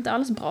känns inte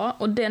alls bra.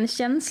 Och den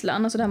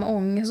känslan, alltså det här med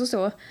ångest och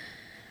så.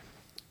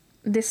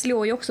 Det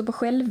slår ju också på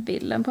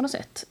självbilden på något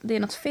sätt. Det är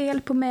något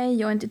fel på mig,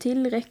 jag är inte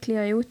tillräcklig,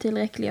 jag är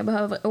otillräcklig. Jag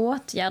behöver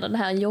åtgärda det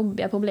här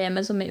jobbiga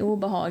problemet som är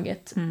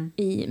obehaget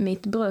i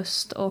mitt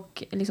bröst.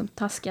 Och liksom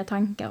taskiga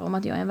tankar om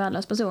att jag är en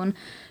värdelös person.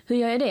 Hur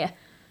gör jag det?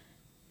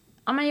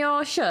 Ja, men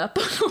jag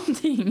köper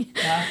någonting.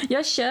 Ja.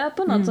 Jag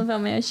köper något som får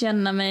mig att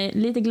känna mig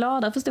lite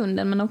gladare för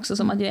stunden. Men också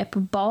som att jag är på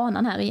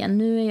banan här igen.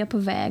 Nu är jag på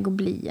väg att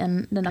bli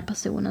den där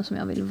personen som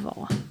jag vill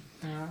vara.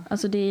 Ja.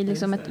 Alltså det är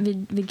liksom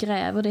vi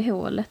gräver det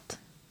hålet.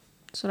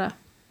 Sådär.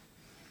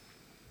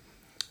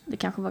 Det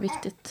kanske var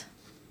viktigt.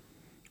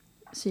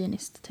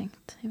 Cyniskt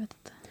tänkt, jag vet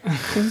inte.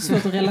 Det är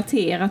svårt att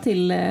relatera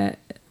till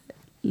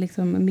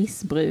liksom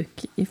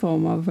missbruk i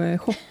form av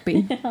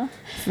shopping. Ja.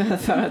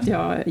 För att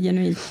jag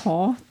genuint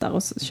hatar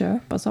att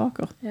köpa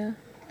saker. Ja.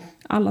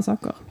 Alla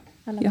saker.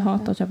 Jag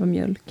hatar att köpa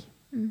mjölk.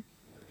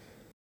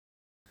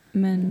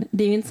 Men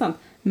det är ju intressant.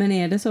 Men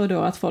är det så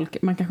då att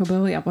man kanske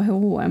börjar på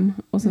H&M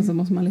och sen så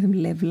måste man liksom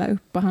levla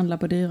upp och handla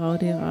på dyrare och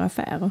dyrare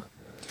affärer?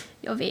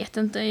 Jag vet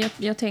inte.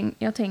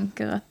 Jag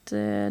tänker att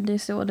det är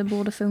så det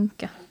borde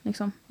funka.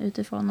 Liksom,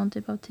 utifrån någon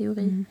typ av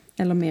teori.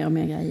 Eller mer och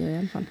mer grejer i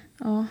alla fall.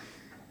 Ja.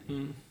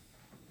 Mm.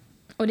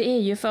 Och det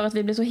är ju för att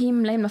vi blir så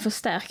himla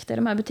förstärkta i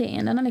de här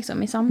beteendena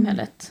liksom, i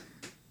samhället.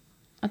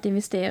 Att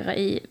investera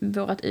i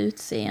vårt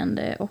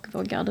utseende och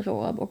vår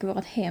garderob och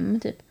vårt hem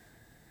typ.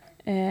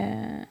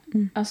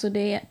 Alltså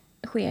det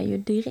sker ju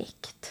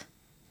direkt.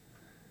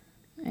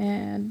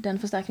 Den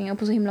förstärkningen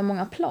på så himla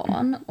många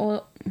plan.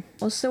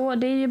 Och så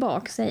det är ju bara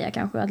att säga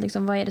kanske att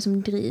liksom, vad är det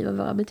som driver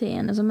våra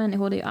beteenden som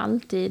människor? Det är ju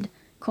alltid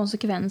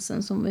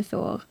konsekvensen som vi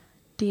får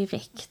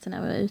direkt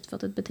när vi har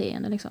utfört ett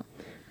beteende liksom.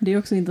 Det är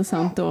också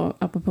intressant då,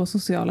 apropå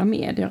sociala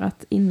medier,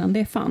 att innan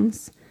det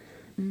fanns,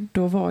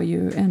 då var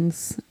ju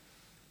ens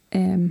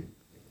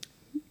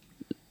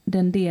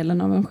den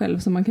delen av en själv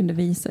som man kunde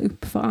visa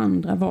upp för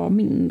andra var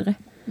mindre.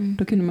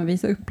 Då kunde man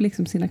visa upp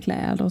liksom sina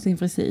kläder och sin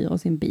frisyr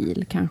och sin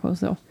bil kanske och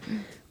så.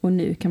 Och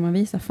nu kan man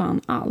visa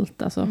fan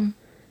allt. Alltså,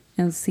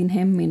 sin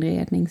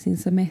heminredning, sin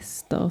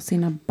semester,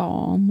 sina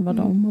barn, vad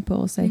de har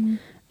på sig,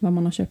 vad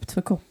man har köpt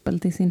för koppel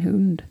till sin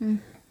hund.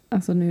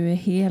 Alltså nu är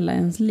hela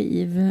ens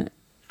liv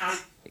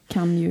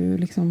kan ju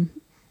liksom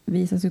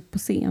visas upp på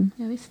scen.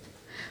 Ja, visst.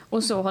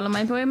 Och så håller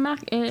man ju på i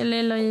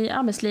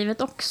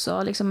arbetslivet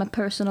också liksom med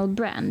personal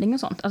branding och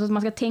sånt. Alltså att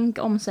man ska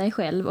tänka om sig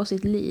själv och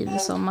sitt liv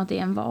som att det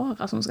är en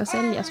vara som ska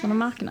säljas på en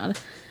marknad.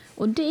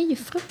 Och det är ju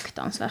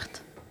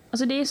fruktansvärt.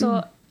 Alltså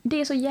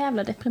det är så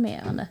jävla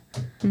deprimerande.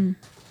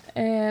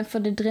 För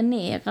det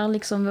dränerar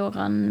liksom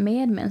våran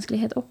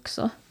medmänsklighet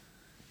också.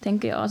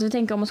 Tänker jag. Alltså vi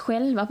tänker om oss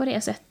själva på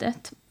det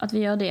sättet. Att vi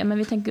gör det. Men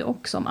vi tänker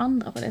också om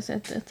andra på det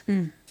sättet.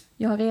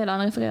 Jag har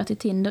redan refererat till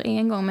Tinder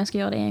en gång, men jag ska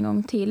göra det en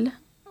gång till.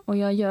 Och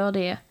jag gör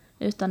det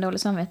utan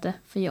dåligt samvete,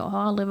 för jag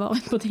har aldrig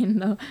varit på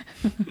Tinder.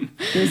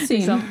 Det är synd.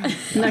 Liksom.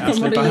 När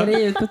kommer du ge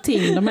dig ut på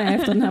Tinder med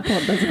efter den här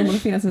podden, så kommer det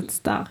finnas ett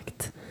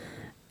starkt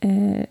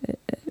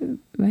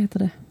vad heter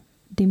det?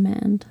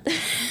 Demand.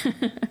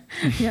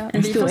 Ja,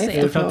 en stor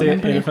efterfrågan.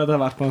 Är det för att det har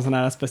varit på en sån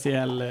här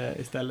speciell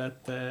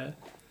istället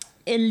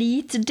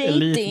Elite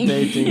dating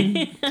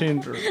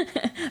Tinder.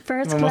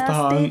 First class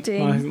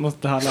dating. Man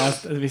måste ha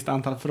läst ett visst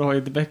antal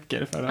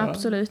Freud-böcker för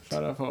att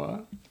få...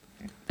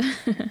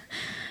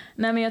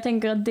 Nej, men jag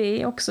tänker att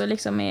det också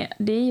liksom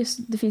det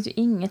finns ju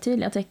inga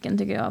tydliga tecken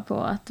tycker jag på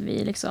att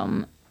vi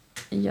liksom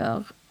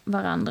gör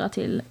varandra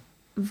till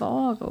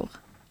varor.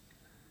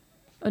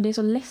 Och det är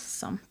så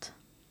ledsamt.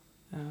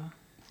 Ja.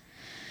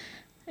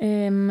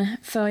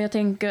 För jag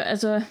tänker,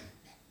 alltså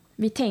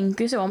vi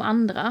tänker ju så om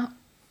andra,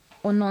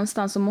 och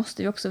någonstans så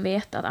måste vi också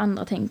veta att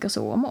andra tänker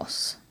så om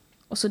oss.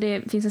 Och så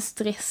det finns en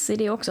stress i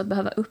det också, att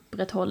behöva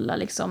upprätthålla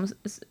liksom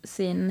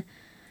sin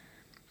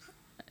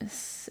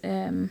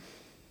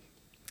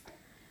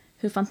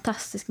hur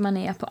fantastisk man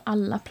är på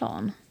alla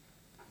plan.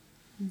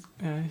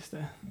 Ja, just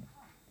det.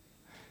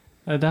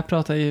 Det där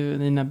pratar ju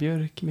Nina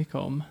Björk mycket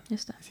om i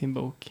sin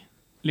bok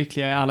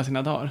Lyckliga i alla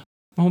sina dagar.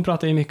 Hon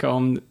pratar ju mycket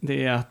om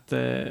det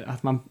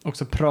att man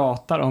också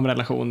pratar om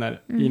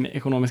relationer i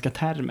ekonomiska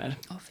termer.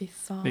 Fy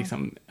fan.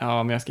 Liksom,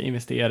 ja, men jag ska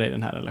investera i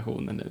den här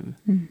relationen nu.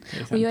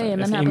 Och jag är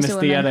med ska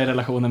investera i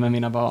relationen med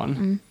mina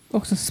barn.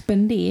 Också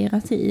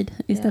spendera tid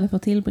istället för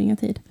att tillbringa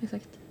tid.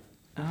 Exakt.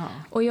 Aha.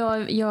 Och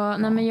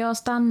jag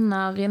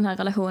stannar i den här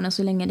relationen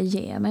så länge det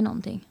ger mig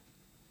någonting.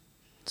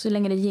 Så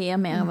länge det ger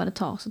mer än vad det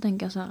tar, så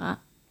tänker jag så här: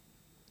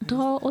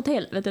 dra åt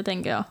helvete,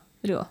 tänker jag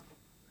då.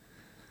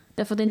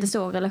 Därför att det är inte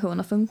så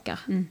relationer funkar.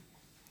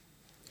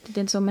 Det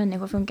är inte så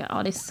människor funkar.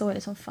 Ja, det är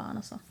så som fan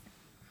alltså.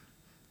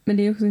 Men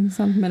det är också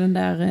intressant med den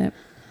där,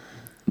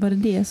 var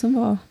det som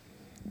var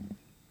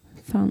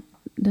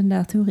den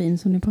där teorin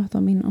som ni pratade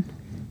om innan?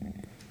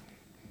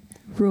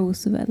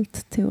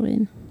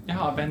 Roosevelt-teorin.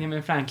 Jaha,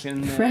 Benjamin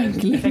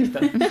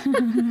Franklin-effekten.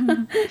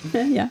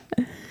 Ja.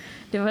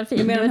 Det var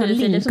fint. Det var du,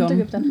 Filip, som tog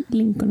upp den.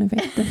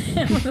 Lincoln-effekten.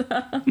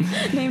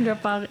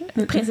 Namedroppar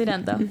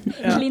presidenten.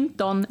 Ja.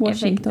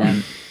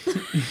 Clinton-effekten.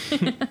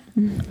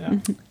 Ja.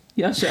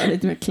 Jag kör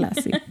lite mer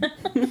classic.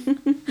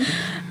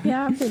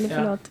 Ja, Filip,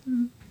 förlåt.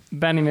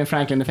 Benjamin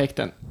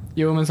Franklin-effekten.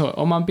 Jo, men så.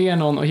 Om man ber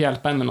någon att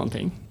hjälpa en med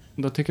någonting,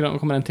 då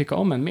kommer den tycka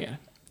om en mer.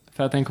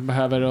 För att den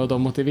behöver då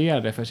motivera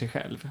det för sig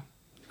själv.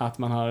 Att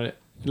man har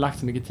lagt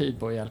så mycket tid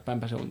på att hjälpa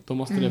en person, då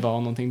måste det vara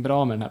någonting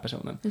bra med den här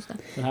personen. Just det.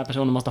 Den här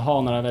personen måste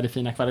ha några väldigt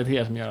fina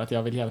kvaliteter som gör att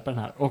jag vill hjälpa den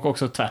här. Och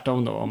också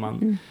tvärtom då,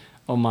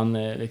 om man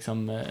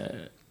liksom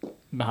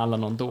behandlar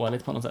någon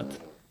dåligt på något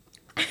sätt.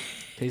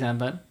 Till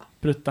exempel,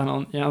 prutta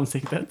någon i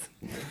ansiktet.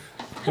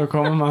 Då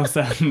kommer man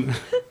sen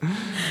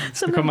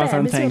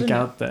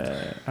tänka att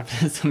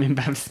som min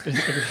bebis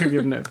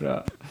nu för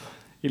att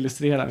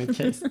illustrera mitt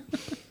case.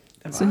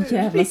 Så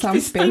jävla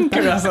samspelt.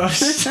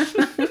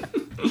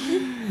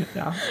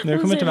 Ja, nu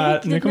kommer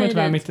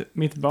tyvärr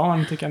mitt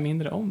barn tycka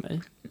mindre om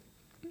mig.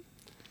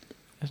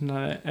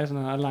 Eftersom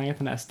han har langat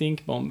den här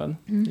stinkbomben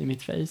i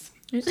mitt face.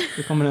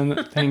 Då kommer den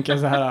tänka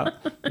så här: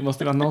 det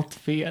måste vara något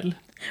fel.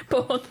 på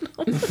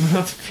honom.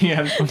 Något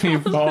fel på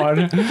min bar.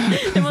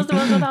 Det måste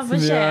vara så att han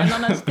förtjänar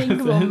den här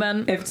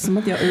stinkbomben. Eftersom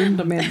att jag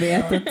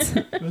undermedvetet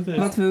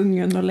var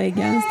tvungen att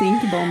lägga en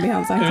stinkbomb i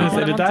hans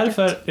ansikte.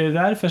 Är det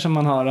därför som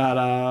man har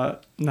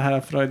det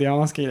här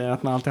freudianska grejen,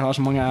 att man alltid har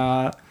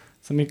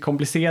så mycket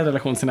komplicerad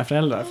relation till sina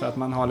föräldrar, för att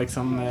man har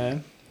liksom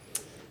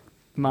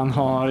man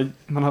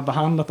har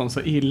behandlat dem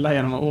så illa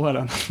genom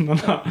åren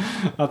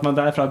att man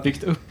därför har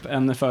byggt upp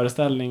en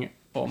föreställning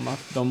om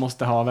att de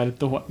måste ha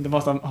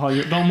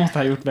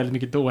gjort väldigt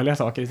mycket dåliga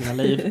saker i sina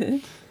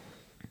liv.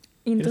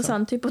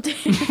 Intressant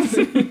hypotes.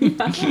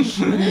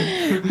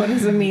 Var det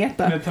så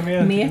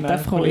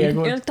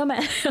metafrågor? Jag tar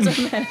med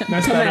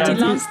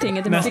till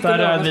landstinget. Nästa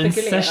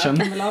rödvinssession.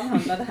 Kan väl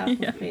avhandla det här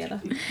på fredag.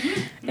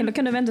 Eller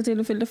kan du vänta till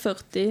du fyller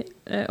 40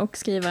 och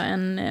skriva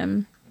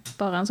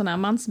bara en sån här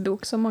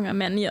mansbok som många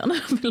män gör när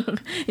de fyller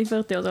i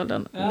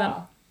 40-årsåldern.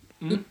 Ja.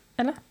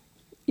 Eller?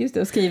 Just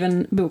det, och skriv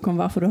en bok om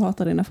varför du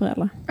hatar dina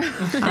föräldrar.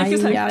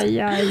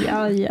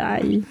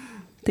 Aj.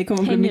 Det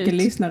kommer bli mycket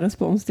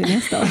lyssnarrespons till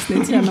nästa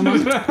avsnitt, känner man.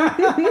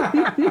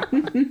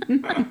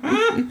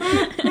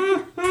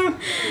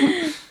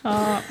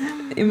 Ja.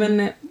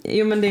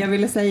 Men det jag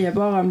ville säga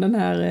bara om den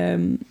här,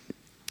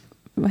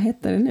 vad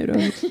heter det nu då?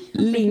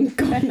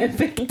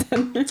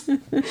 Lincoln-effekten.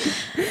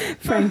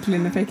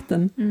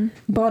 Franklin-effekten.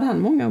 Bad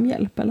han många om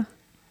hjälp, eller?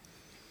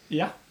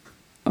 Ja.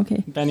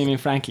 Okay. Benjamin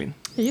Franklin.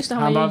 Just det,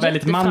 han var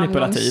väldigt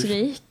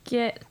manipulativ.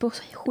 På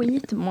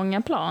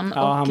skitmånga plan.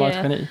 Ja, och han var ett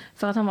geni.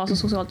 För att han var så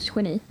socialt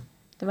geni.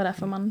 Det var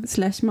därför man...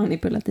 /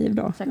 manipulativ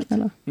då. Exakt.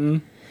 Eller?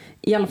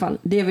 I alla fall,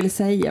 det jag ville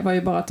säga var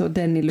ju bara att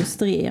den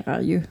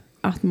illustrerar ju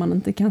att man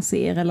inte kan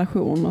se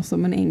relationer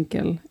som en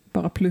enkel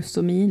bara plus-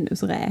 och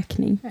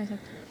minusräkning. Ja,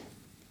 exakt.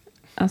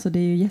 Alltså det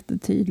är ju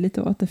jättetydligt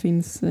då att det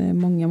finns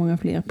många, många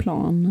fler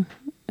plan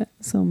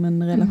som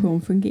en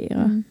relation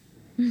fungerar.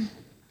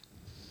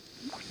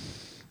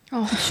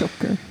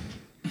 Chocker.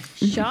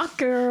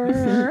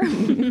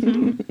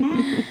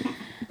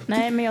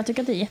 Nej, men jag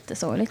tycker att det är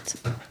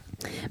jättesorgligt.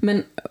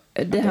 Men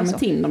det här med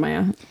Tinder,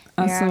 Maja.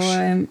 Alltså,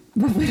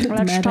 varför är du inte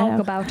med Let's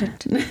talk där? about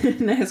it.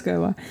 Nej, jag skojar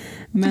bara.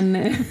 Men,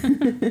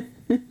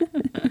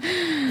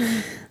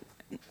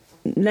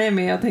 nej,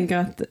 men jag tänker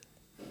att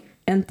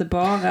inte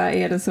bara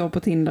är det så på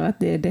Tinder att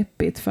det är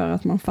deppigt för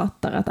att man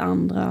fattar att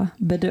andra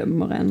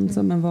bedömer en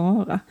som en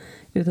vara.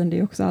 Utan det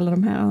är också alla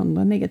de här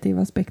andra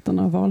negativa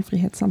aspekterna av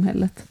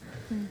valfrihetssamhället.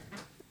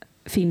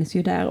 Finns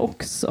ju där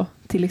också.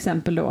 Till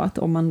exempel då att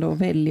om man då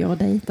väljer att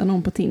dejta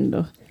någon på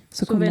Tinder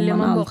så kommer väljer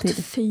man alltid...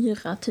 bort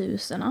 4 000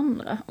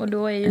 andra. Och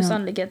då är ju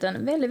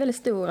sannolikheten väldigt, väldigt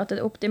stor att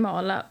det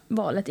optimala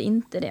valet är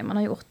inte det man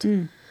har gjort.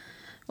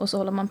 Och så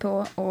håller man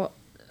på och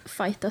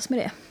fightas med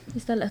det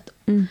istället.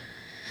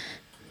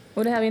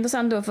 Och det här är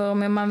intressant då, för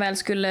om man väl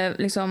skulle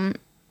liksom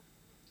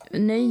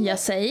nöja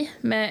sig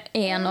med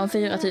 1 av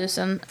 4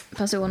 000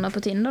 personer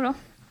på Tinder då.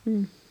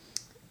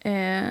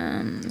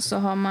 Så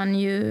har man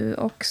ju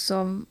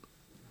också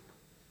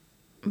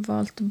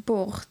valt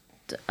bort,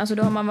 alltså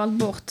då har man valt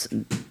bort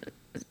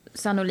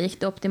sannolikt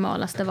det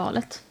optimalaste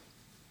valet.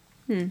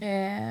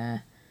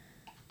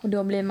 Och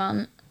då blir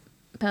man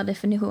per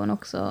definition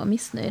också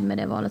missnöjd med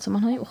det valet som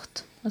man har gjort.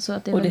 Alltså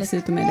att det är och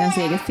dessutom är det ens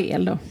eget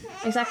fel då.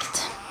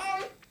 Exakt.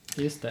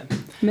 Just det.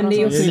 Men det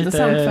är också det är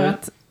intressant lite... för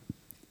att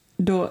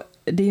då,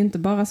 det är ju inte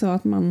bara så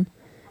att man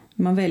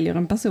väljer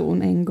en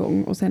person en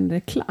gång och sen är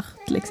det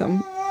klart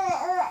liksom.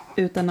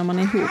 Utan när man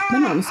är ihop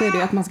med någon så är det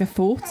ju att man ska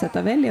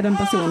fortsätta välja den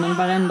personen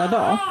varenda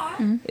dag.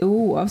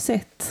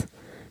 Oavsett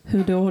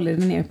hur dålig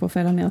den är på att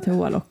fälla ner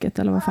toalocket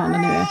eller vad fan det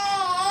nu är.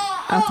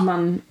 Att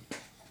man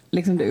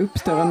liksom, det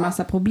uppstår en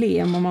massa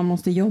problem och man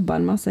måste jobba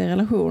en massa i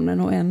relationen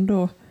och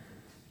ändå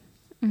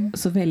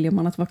så väljer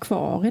man att vara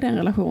kvar i den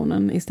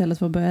relationen istället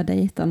för att börja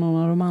dejta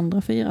någon av de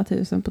andra 4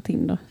 000 på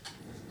Tinder.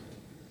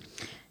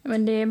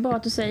 Men det är bra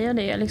att du säger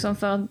det liksom,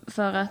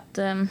 för att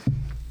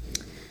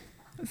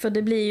för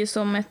det blir ju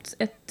som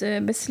ett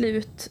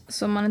beslut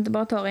som man inte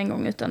bara tar en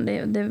gång, utan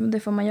det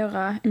får man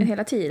göra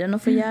hela tiden.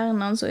 Och för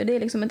hjärnan så är det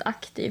liksom ett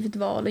aktivt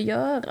val att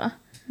göra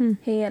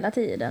hela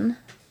tiden.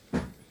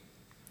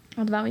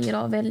 Att varje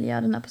dag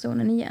välja den här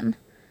personen igen.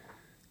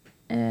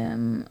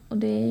 Och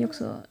det är ju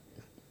också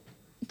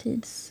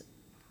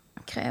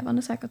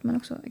tidskrävande säkert, men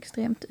också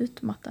extremt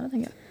utmattande,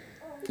 tänker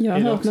jag.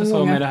 Är det också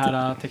så med det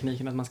här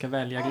tekniken att man ska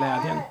välja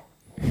glädjen?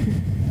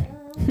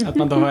 Att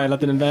man då hela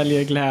tiden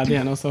väljer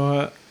glädjen och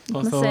så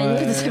man säger det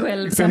till sig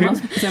själv. Sen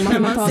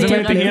man är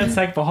inte helt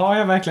säker på, har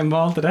jag verkligen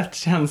valt rätt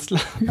känsla?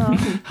 Ja.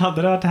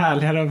 Hade det varit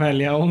härligare att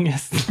välja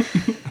ångest?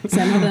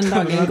 Sen har den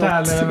dagen gått.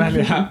 Härligare att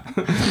välja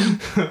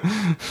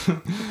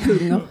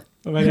hunger.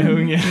 Och välja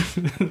hunger.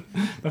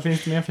 Vad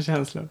finns det mer för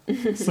känslor?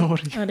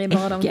 Sorg. Ja, det är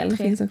bara de Äckel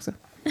 3. finns också.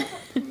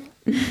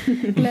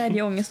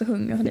 Glädje, ångest och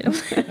hunger. Det är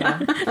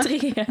de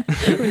 3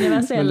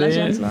 universella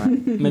känslor.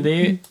 Men det är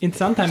ju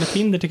intressant här med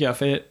Tinder, tycker jag.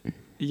 För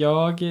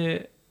jag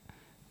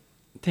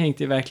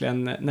tänkte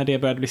verkligen, när det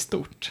började bli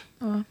stort,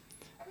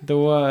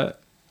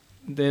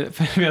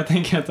 för jag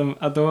tänker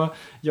att då,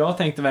 jag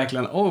tänkte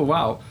verkligen,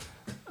 wow,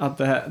 att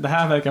det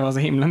här verkar vara så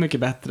himla mycket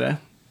bättre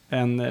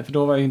än, för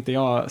då var ju inte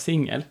jag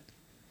singel.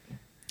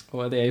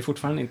 Och det är ju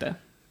fortfarande inte.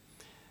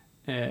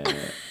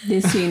 Det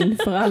är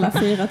synd för alla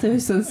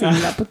 4000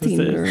 singlar på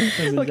Tinder.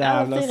 Precis. Och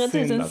alla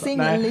 4000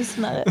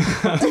 singellyssnare.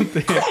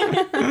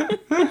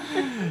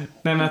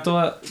 Nej, men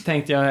då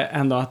tänkte jag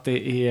ändå att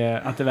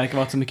det verkar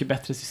vara ett så mycket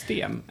bättre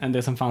system än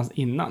det som fanns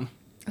innan.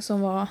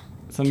 Som var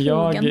Som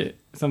krogen.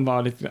 som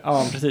var lite,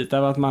 ja precis, det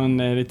var att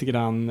man lite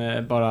grann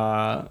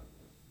bara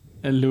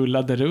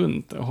lullade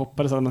runt och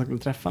hoppades att man skulle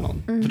träffa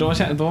någon.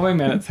 För då var ju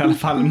mer, i alla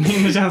fall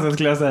min känsla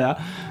skulle jag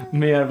säga,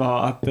 mer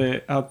var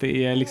att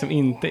det är liksom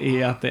inte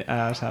är att det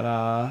är så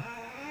här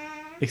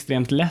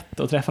extremt lätt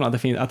att träffa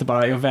någon, att det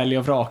bara är att välja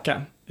och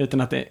vraka,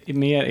 utan att det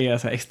mer är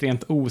så här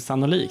extremt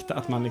osannolikt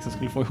att man liksom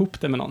skulle få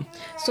ihop det med någon.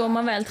 Så om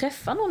man väl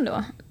träffar någon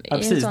då? Ja,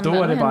 precis, då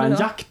är det bara en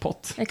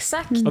jackpot.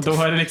 Exakt. Och då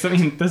är det liksom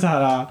inte så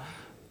här,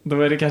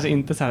 då är det kanske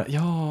inte så här,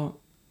 ja,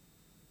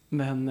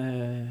 men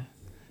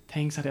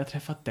tänk så hade jag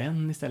träffat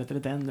den istället,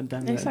 eller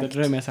den. Exakt.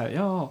 Det är mer så här,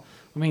 ja,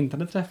 om jag inte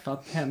hade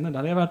träffat henne, då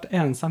hade jag varit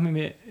ensam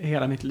i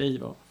hela mitt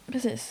liv. Och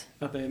Precis.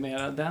 att det är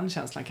mer den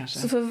känslan kanske.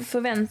 Så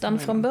förväntan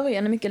från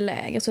början är mycket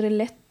lägre, så det är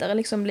lättare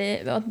liksom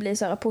att bli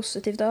så här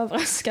positivt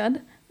överraskad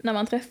när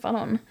man träffar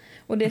någon.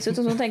 Och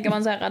dessutom så tänker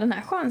man så här, den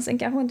här chansen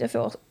kanske inte jag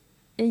får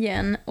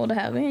igen, och det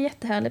här är en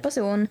jättehärlig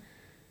person.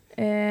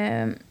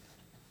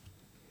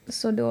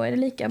 Så då är det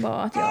lika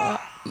bra att jag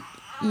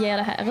ger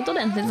det här ett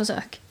ordentligt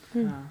försök.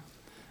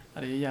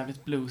 Ja, det är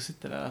jävligt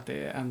bluesigt det där, att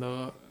det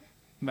ändå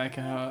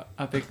verkar ha,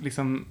 att det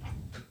liksom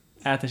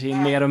äter sig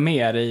in mer och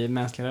mer i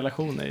mänskliga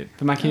relationer.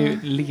 För man kan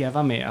ju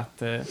leva med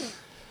att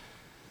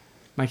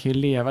man kan ju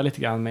leva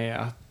lite grann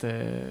med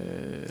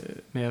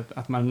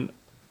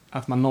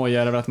att man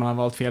nojar över att man har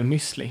valt fel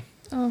müsli.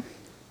 Ja.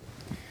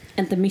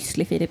 Inte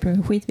müsli, för det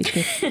är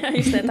skitviktigt.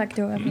 Just det, tack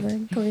då. Jag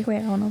vill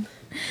korrigera honom.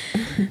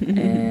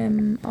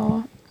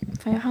 Ja,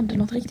 för jag hade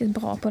något riktigt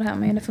bra på det här,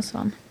 men det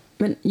försvann.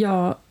 Men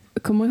jag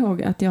kommer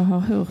ihåg att jag har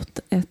hört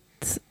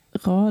ett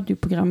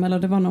radioprogram, eller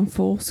det var någon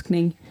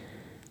forskning.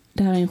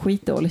 Det här är en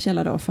skitdålig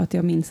källa då, för att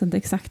jag minns inte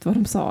exakt vad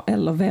de sa,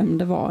 eller vem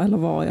det var, eller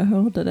var jag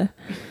hörde det.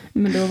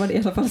 Men då var det i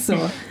alla fall så.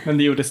 Men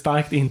det gjorde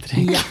starkt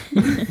intryck.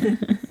 Ja.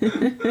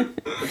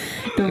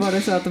 Då var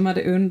det så att de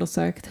hade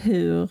undersökt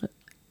hur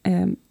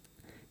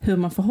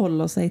man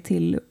förhåller sig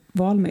till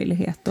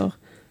valmöjligheter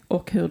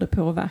och hur det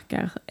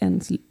påverkar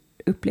ens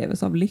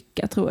upplevelse av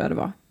lycka, tror jag det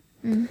var.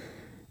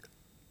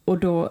 Och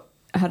då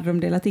hade de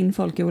delat in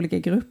folk i olika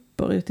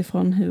grupper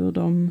utifrån hur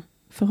de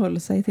förhåller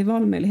sig till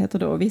valmöjligheter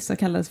då. Vissa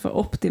kallades för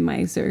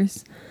optimizers.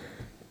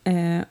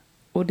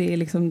 Och det är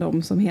liksom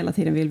de som hela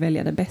tiden vill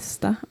välja det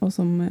bästa och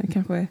som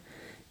kanske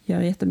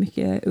gör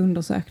jättemycket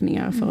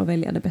undersökningar för att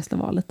välja det bästa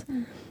valet.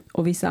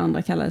 Och vissa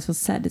andra kallades för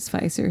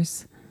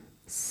satisficers.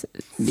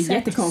 Det är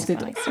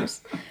jättekonstigt.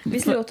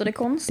 Visst låter det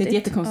konstigt? Det är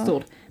ett jättekonstigt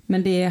ord.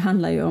 Men det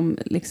handlar ju om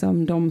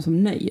liksom de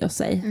som nöjer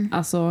sig.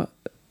 Alltså,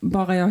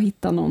 bara jag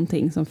hittar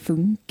någonting som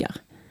funkar.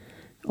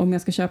 Om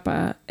jag ska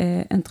köpa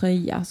en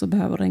tröja så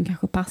behöver den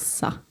kanske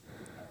passa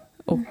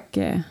och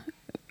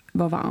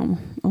vara varm,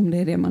 om det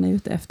är det man är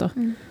ute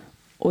efter.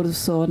 Och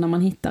så när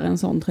man hittar en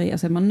sån tröja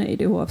så är man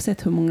nöjd,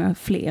 oavsett hur många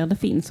fler det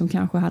finns som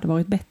kanske hade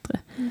varit bättre.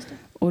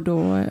 Och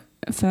då,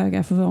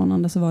 föga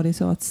förvånande, så var det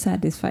så att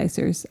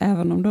satisficers,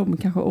 även om de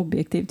kanske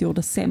objektivt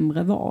gjorde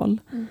sämre val,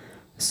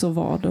 så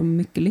var de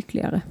mycket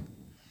lyckligare.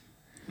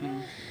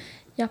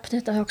 Ja,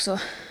 detta har jag också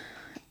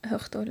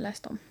hört och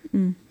läst om.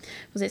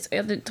 Precis.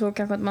 Jag tror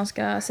kanske att man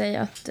ska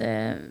säga att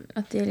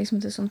det är liksom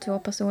inte som två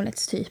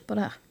personlighetstyper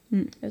det här.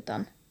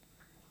 Utan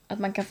att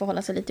man kan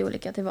förhålla sig lite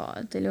olika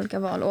till olika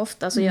val. Och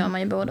ofta så gör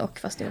man ju både och,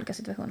 fast i olika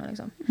situationer.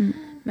 Liksom.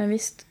 Men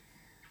visst.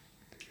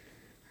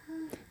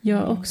 Jag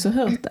har också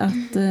hört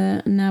att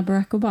när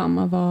Barack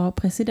Obama var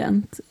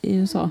president i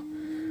USA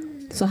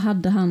så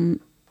hade han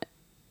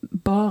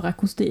bara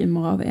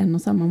kostymer av en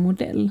och samma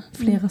modell.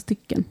 Flera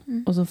stycken.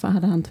 Och så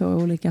hade han 2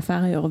 olika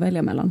färger att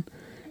välja mellan.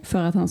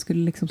 För att han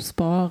skulle liksom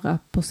spara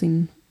på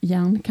sin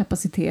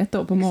hjärnkapacitet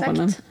då på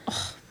morgonen. Exakt.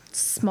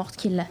 Smart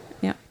kille.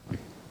 Ja.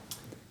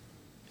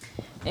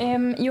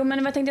 Jo,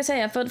 men vad tänkte jag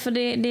säga? För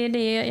det är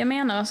det jag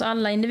menar. Alltså,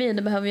 alla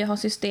individer behöver ju ha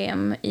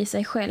system i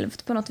sig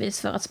självt på något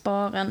vis för att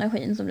spara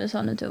energin, som du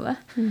sa nu, Tove.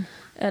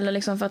 Eller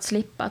liksom för att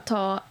slippa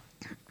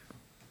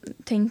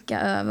tänka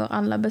över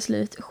alla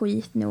beslut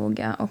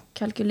skitnoga och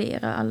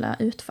kalkylera alla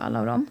utfall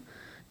av dem.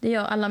 Det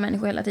gör alla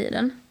människor hela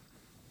tiden.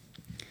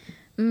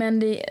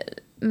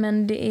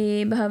 Men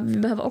vi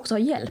behöver också ha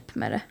hjälp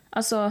med det.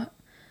 Alltså,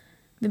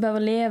 vi behöver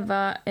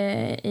leva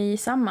i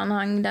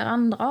sammanhang där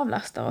andra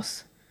avlastar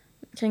oss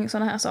kring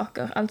sådana här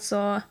saker.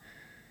 Alltså,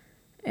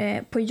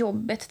 på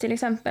jobbet till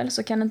exempel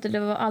så kan inte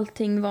det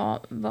allting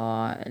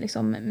vara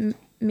liksom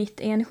mitt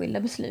enskilda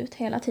beslut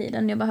hela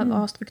tiden. Jag behöver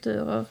ha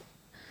strukturer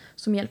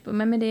som hjälper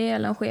mig med det,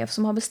 eller en chef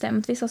som har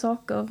bestämt vissa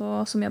saker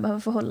och som jag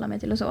behöver förhålla mig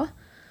till och så.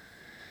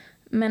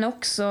 Men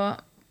också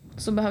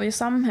så behöver ju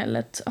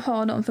samhället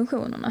ha de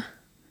funktionerna.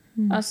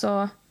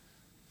 Alltså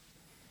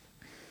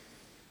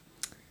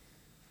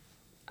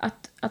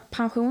att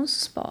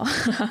pensionsspara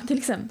till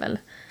exempel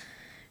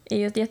är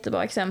ju ett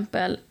jättebra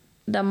exempel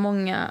där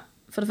många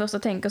för det första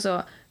tänker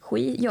så,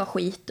 jag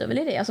skiter väl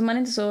i det. Alltså man är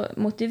inte så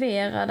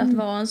motiverad att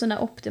vara en sån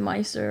där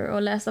optimizer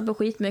och läsa på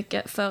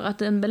skitmycket, för att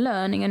den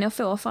belöningen jag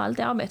får för allt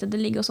det arbetet, det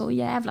ligger så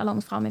jävla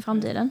långt fram i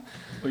framtiden.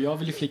 Och jag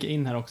vill ju flika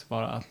in här också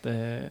bara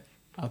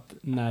att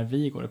när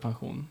vi går i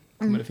pension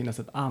kommer det finnas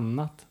ett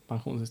annat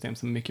pensionssystem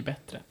som är mycket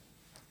bättre.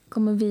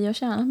 Kommer vi att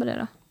tjäna på det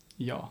då?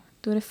 Ja.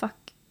 Då är det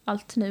fuck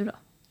allt nu då.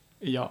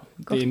 Ja,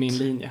 det Gott. är min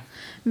linje.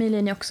 Min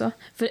linje också.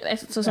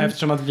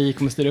 Eftersom att vi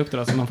kommer styra upp det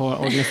då, så man får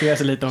organisera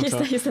sig lite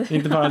också. Just det.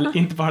 Inte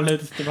bara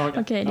luta sig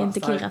tillbaka. Okej, det är inte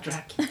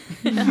kirrat.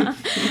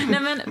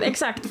 Nej men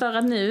exakt, för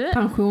att nu...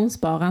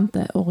 Pensionsspara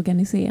inte,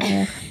 organisera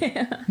er.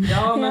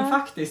 Ja, men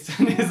faktiskt.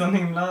 Det är så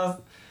himla...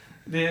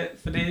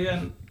 För det är ju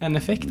en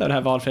effekt av det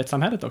här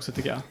valfrihetssamhället också,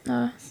 tycker jag.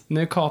 Ja.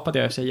 Nu kapade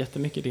jag i och för sig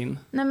jättemycket din...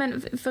 Nej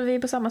men för vi är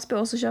på samma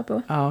spår, så kör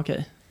på. Ja,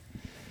 okej.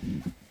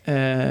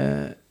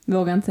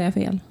 Vågar inte säga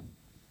fel.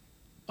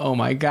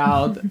 Oh my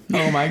god.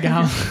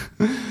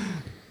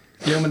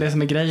 Jo, men det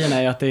som är grejen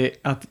är ju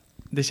att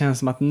det känns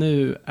som att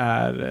nu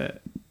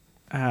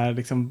är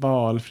liksom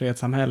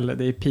valfrihetssamhälle,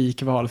 det är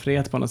peak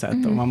valfrihet på något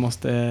sätt, och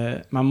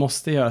man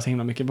måste göra så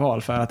himla mycket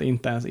val för att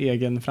inte ens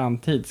egen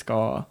framtid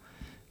ska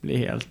bli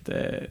helt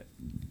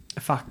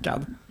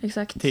fuckad.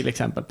 Exakt. Till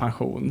exempel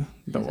pension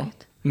då.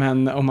 Exakt.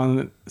 Men om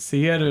man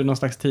ser ur någon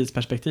slags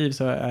tidsperspektiv,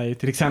 så är ju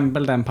till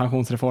exempel den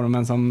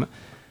pensionsreformen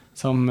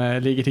som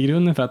ligger till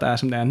grunden för att det är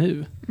som det är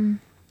nu,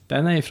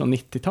 den är ju från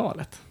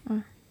 90-talet.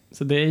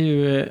 Så det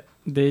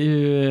är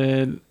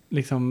ju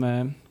liksom,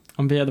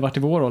 om vi hade varit i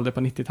vår ålder på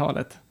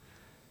 90-talet,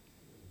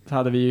 så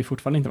hade vi ju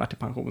fortfarande inte varit i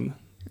pension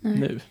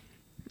nu.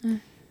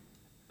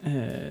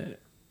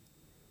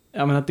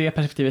 Ja, men att det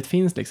perspektivet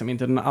finns liksom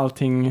inte,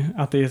 allting,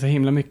 att det är så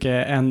himla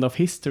mycket end of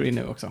history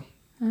nu också.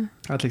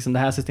 Att liksom det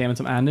här systemet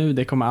som är nu,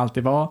 det kommer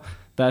alltid vara,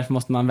 därför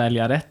måste man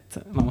välja rätt.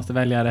 Man måste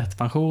välja rätt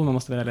pension, man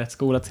måste välja rätt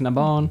skola till sina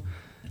barn,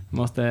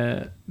 man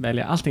måste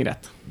välja allting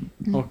rätt.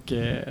 Och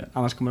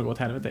annars kommer det gå åt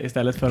helvete.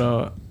 Istället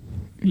för att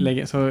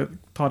lägga, så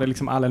tar det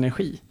liksom all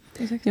energi.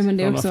 Ja, men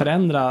det är också, att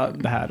förändra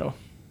det här då.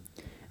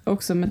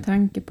 Också med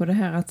tanke på det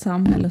här att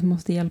samhället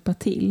måste hjälpa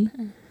till.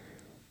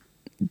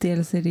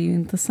 Dels är det ju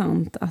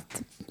intressant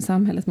att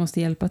samhället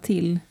måste hjälpa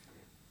till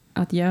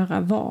att göra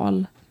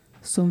val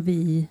som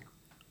vi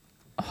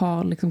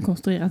har liksom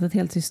konstruerat ett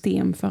helt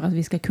system för att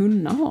vi ska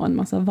kunna ha en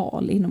massa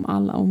val inom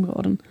alla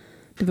områden.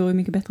 Det vore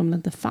mycket bättre om det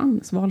inte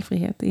fanns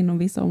valfrihet inom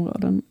vissa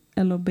områden,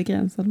 eller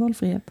begränsad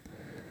valfrihet.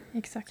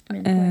 Exakt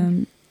min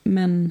poäng.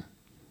 Men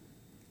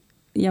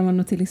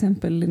till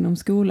exempel inom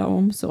skola och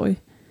omsorg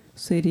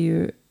så är det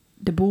ju,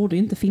 det borde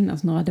ju inte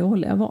finnas några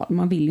dåliga val.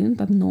 Man vill ju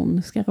inte att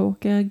någon ska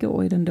råka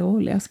gå i den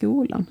dåliga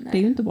skolan. Nej. Det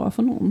är ju inte bra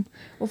för någon.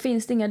 Och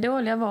finns det inga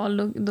dåliga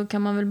val, då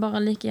kan man väl bara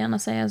lika gärna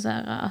säga så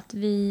här att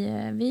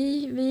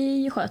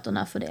vi sköter den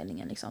här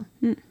fördelningen liksom.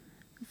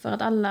 För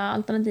att alla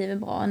alternativ är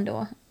bra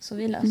ändå, så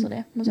vi löser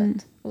det på något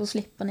sätt. Och så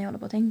slipper ni hålla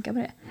på att tänka på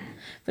det.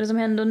 För det som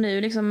händer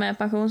nu liksom med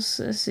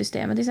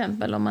pensionssystemet till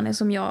exempel, om man är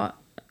som jag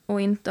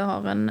och inte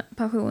har en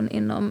pension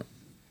inom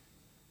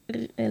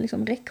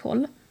liksom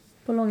räckhåll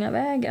på långa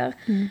vägar.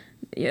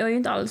 Jag är ju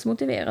inte alls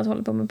motiverad att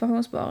hålla på med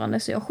pensionssparande,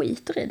 så jag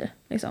skiter i det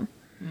liksom.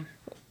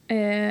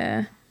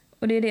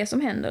 Och det är det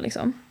som händer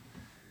liksom.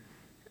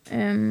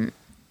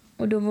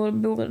 Och då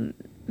vore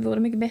det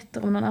mycket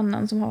bättre om någon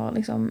annan som har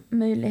liksom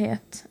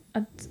möjlighet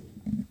att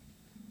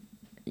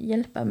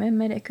hjälpa mig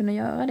med det kunna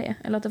göra det.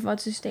 Eller att det var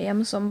ett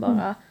system som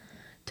bara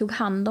tog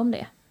hand om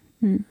det.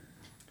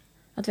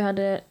 Att vi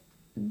hade...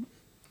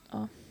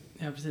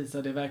 Ja, precis.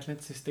 Och det är verkligen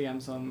ett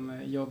system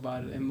som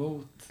jobbar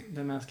emot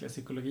den mänskliga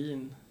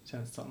psykologin,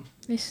 känns som.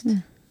 Visst.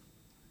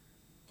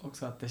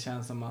 Också att det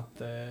känns som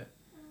att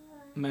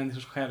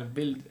människors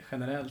självbild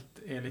generellt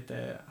är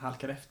lite,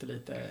 halkar efter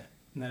lite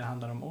när det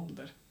handlar om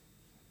ålder.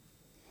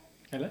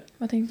 Eller?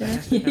 Vad tänkte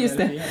du? Just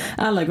det.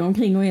 Alla går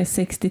omkring och är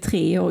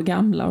 63 år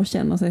gamla och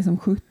känner sig som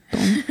 17.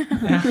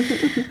 Ja.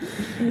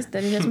 Just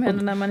det, det är det som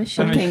händer när man är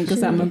 20. Jag tänker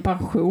så här, men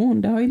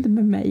pension, det har ju inte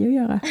med mig att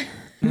göra.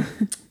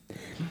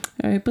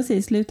 Jag har ju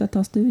precis slutat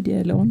ta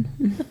studielån.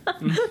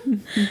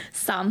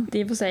 Sant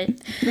i och för sig.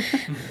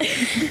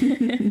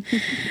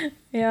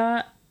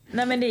 Ja,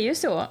 nej men det är ju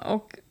så.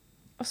 Och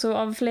så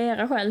av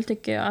flera skäl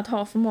tycker jag att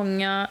ha för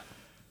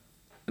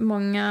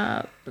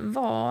många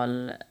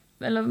val,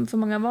 eller för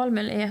många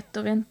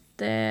valmöjligheter är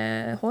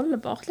inte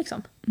hållbart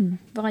liksom.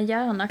 Våra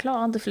hjärna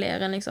klarar inte fler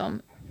än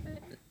liksom,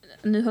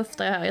 nu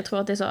höftar jag här, jag tror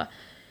att det är så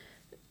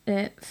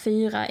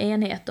 4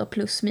 enheter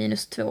plus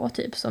minus 2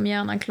 typ som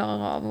hjärnan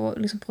klarar av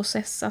att liksom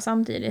processa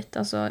samtidigt,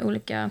 alltså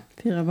olika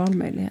 4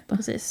 valmöjligheter.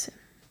 Precis.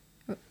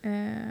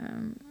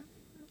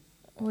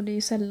 Och det är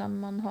ju sällan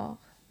man har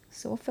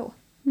så få.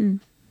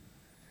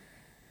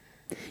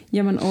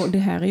 Ja, men och det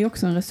här är ju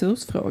också en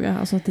resursfråga,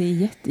 alltså att det är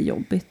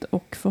jättejobbigt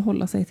att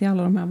förhålla sig till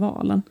alla de här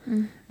valen.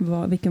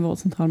 Vilken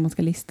vårdcentral man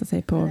ska lista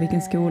sig på,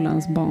 vilken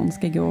skolans barn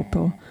ska gå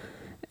på,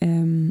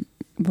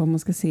 vad man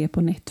ska se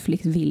på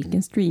Netflix,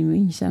 vilken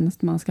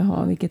streamingtjänst man ska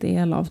ha, vilket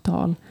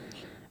elavtal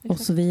och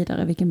så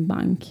vidare, vilken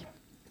bank.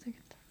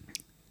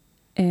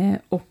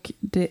 Och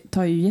det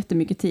tar ju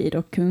jättemycket tid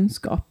och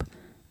kunskap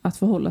att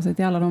förhålla sig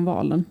till alla de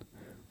valen.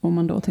 om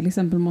man då till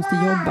exempel måste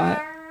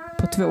jobba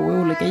på 2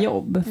 olika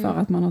jobb för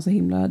att man har så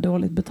himla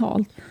dåligt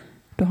betalt,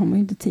 då har man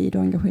ju inte tid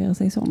att engagera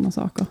sig i sådana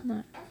saker.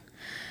 Nej.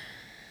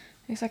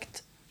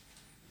 Exakt.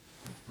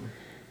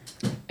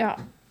 Ja.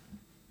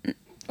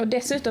 Och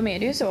dessutom är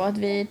det ju så att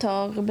vi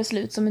tar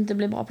beslut som inte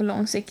blir bra på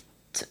lång sikt.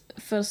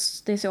 För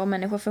det är så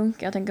människor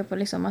funkar. Jag tänker på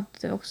liksom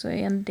att det också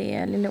är en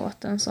del i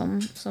låten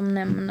som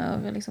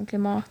nämner liksom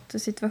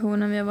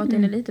klimatsituationen. Vi har varit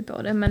inne lite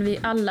på det. Men vi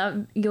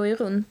alla går ju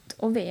runt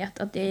och vet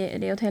att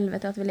det är åt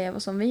helvete att vi lever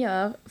som vi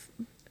gör.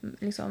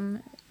 Liksom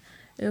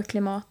ur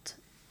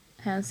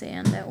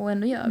klimathänseende. Och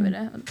ändå gör vi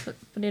det.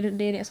 För det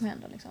är det som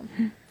händer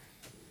liksom.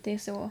 Det är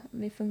så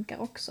vi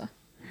funkar också.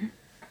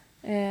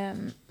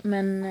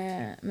 Men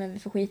vi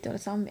får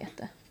skitdåligt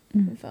samvete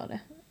för det.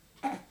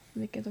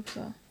 Vilket också...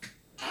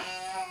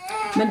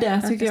 Men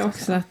där tycker jag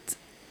också att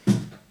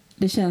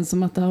det känns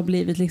som att det har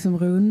blivit liksom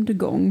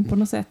rundgång på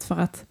något sätt, för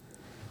att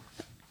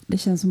det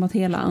känns som att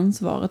hela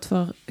ansvaret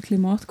för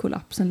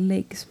klimatkollapsen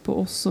läggs på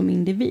oss som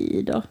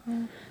individer.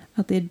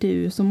 Att det är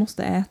du som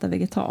måste äta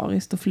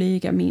vegetariskt och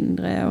flyga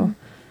mindre och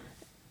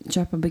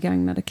köpa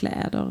begagnade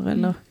kläder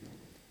eller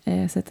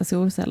sätta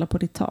solceller på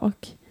ditt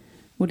tak.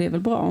 Och det är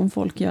väl bra om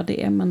folk gör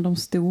det, men de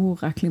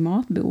stora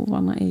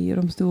klimatbovarna är ju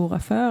de stora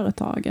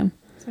företagen.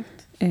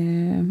 Exakt.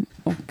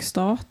 Och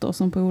stater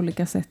som på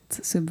olika sätt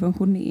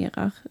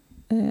subventionerar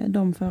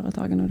de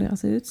företagen och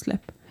deras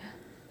utsläpp.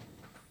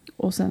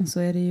 Och sen så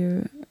är det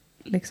ju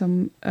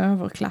liksom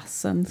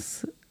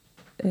överklassens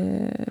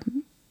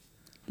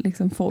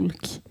liksom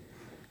folk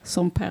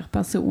som per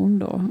person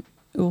då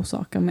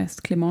orsakar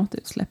mest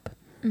klimatutsläpp.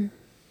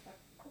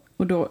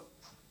 Och då,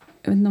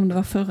 jag vet inte om det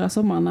var förra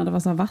sommaren när det var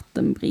så här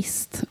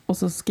vattenbrist, och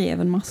så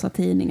skrev en massa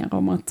tidningar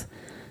om att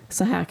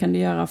så här kan du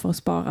göra för att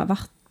spara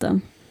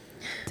vatten.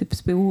 Typ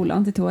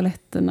spola till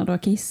toaletten när du har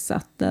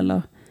kissat,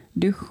 eller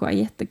duscha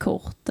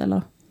jättekort,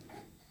 eller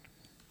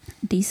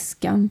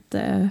diska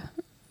inte,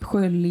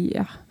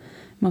 skölja.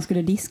 Man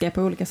skulle diska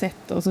på olika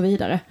sätt och så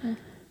vidare.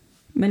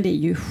 Men det är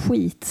ju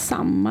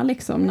skitsamma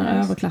liksom när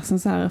överklassen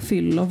så här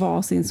fyller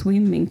var sin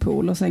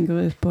swimmingpool och sen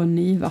går ut på en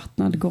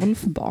nyvattnad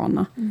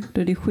golfbana.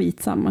 Då är det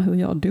skitsamma hur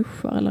jag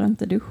duschar eller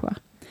inte duschar.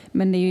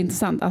 Men det är ju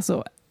intressant,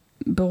 alltså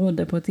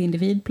både på ett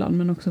individplan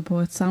men också på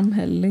ett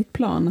samhälleligt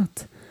plan,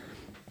 att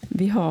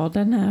vi har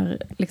den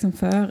här liksom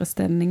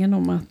föreställningen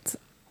om att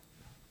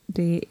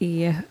det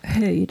är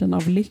höjden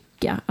av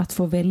lycka att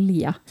få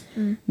välja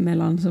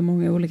mellan så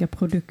många olika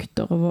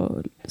produkter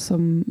och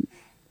som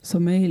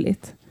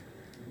möjligt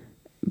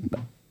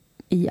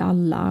i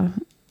alla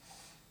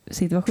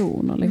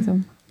situationer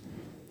liksom.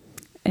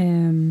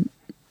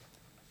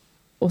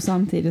 Och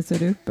samtidigt så är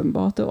det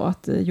uppenbart då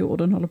att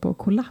jorden håller på att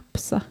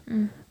kollapsa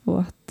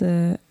och att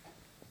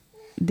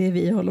det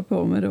vi håller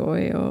på med då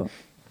är att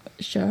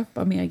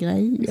köpa mer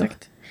grejer.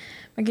 Exakt.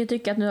 Man kan ju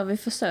tycka att nu har vi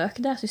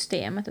försökt det här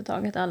systemet ett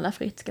tag, att alla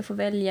fritt ska få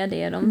välja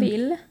det de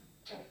vill.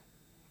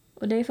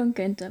 Och det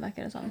funkar ju inte,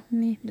 verkar det som.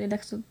 Nej. Det är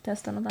dags att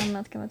testa något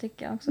annat, kan man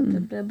tycka också.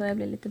 Att det börjar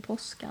bli lite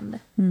brådskande.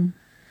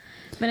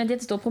 Men ett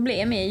jättestort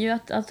problem är ju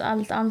att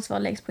allt ansvar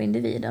läggs på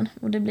individen.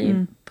 Och det blir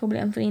ju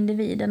problem för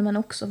individen men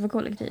också för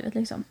kollektivet.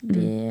 Liksom.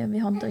 Vi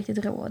har inte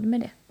riktigt råd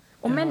med det.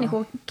 Och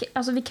människor,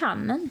 alltså vi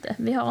kan inte.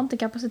 Vi har inte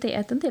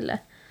kapaciteten till det.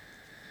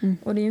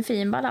 Och det är ju en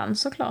fin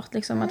balans såklart.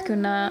 Liksom, att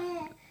kunna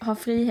ha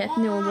frihet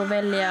nog att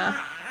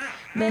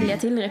välja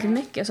tillräckligt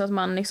mycket så att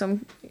man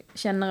liksom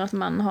känner att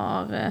man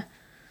har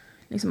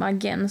liksom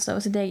agens över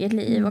sitt eget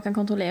liv och kan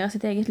kontrollera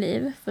sitt eget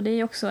liv. För det är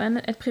ju också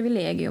ett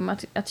privilegium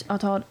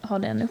att ha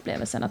den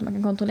upplevelsen att man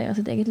kan kontrollera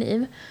sitt eget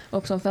liv. Och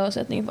också en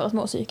förutsättning för att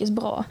må psykiskt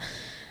bra.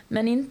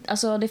 Men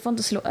alltså, det får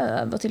inte slå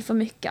över till för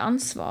mycket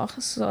ansvar.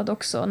 Så att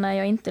också när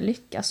jag inte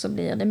lyckas så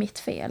blir det mitt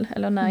fel.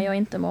 Eller när jag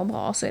inte mår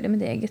bra så är det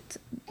mitt eget.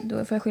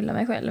 Då får jag skylla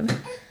mig själv.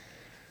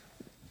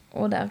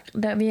 Och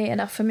där vi är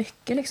där för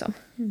mycket liksom.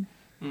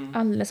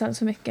 Alldeles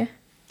för mycket.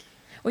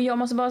 Och jag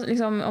måste bara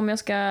liksom, om jag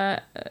ska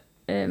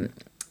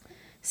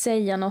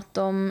säga något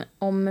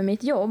om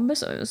mitt jobb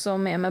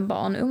som är med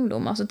barn och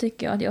ungdomar, så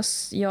tycker jag att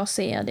jag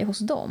ser det hos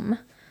dem.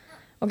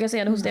 Och jag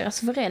ser det hos deras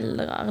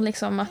föräldrar.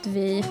 Liksom att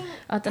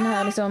den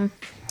här liksom,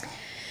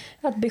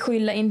 att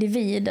beskylla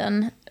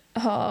individen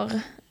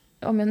har,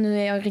 nu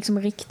är jag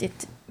liksom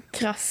riktigt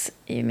krass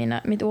i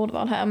mitt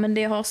ordval här, men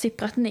det har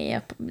sipprat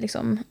ner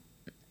liksom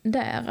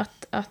där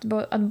att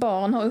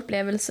barn har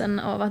upplevelsen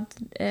av att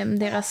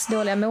deras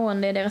dåliga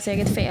mående är deras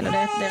eget fel och det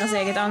är deras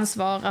eget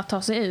ansvar att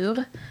ta sig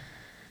ur.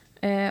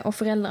 Och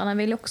föräldrarna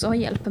vill också ha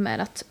hjälp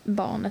med att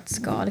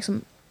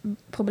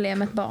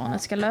problemet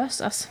barnet ska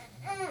lösas.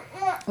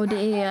 Och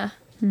det är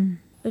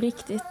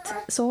riktigt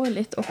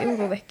sorgligt och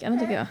oroväckande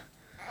tycker jag.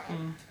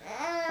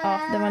 Ja,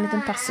 det var en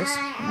liten passus.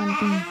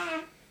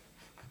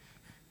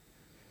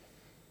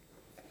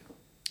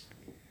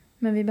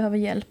 Men vi behöver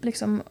hjälp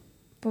liksom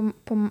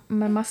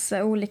med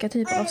massa olika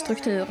typer av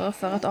strukturer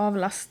för att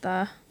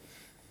avlasta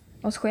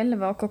oss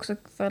själva och också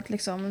för att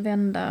liksom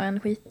vända en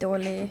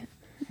skitdålig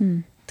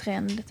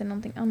trend till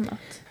någonting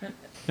annat.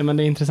 Ja, men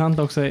det är intressant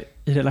också i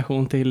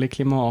relation till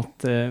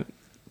klimatkrisen.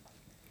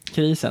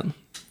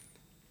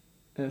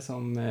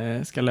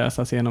 som ska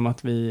lösas genom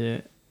att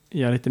vi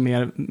gör lite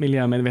mer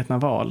miljömedvetna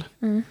val.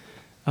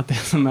 Att det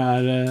som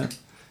är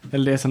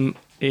eller det som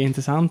är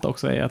intressant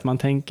också är att man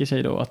tänker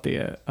sig då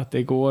att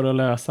det går att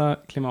lösa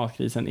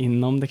klimatkrisen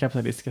inom det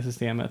kapitalistiska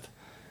systemet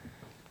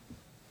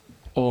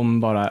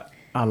om bara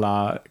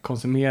alla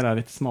konsumerar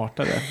lite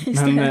smartare.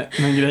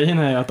 Men grejen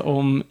är ju att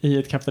om i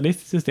ett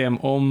kapitalistiskt system,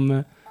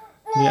 om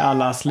vi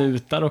alla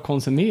slutar att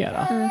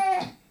konsumera,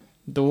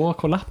 då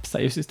kollapsar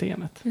ju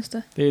systemet. Just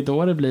det. Det är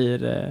då det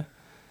blir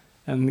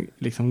en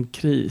liksom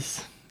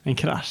kris, en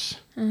krasch.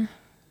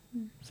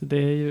 Så det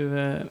är ju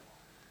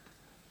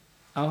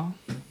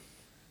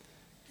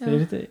det är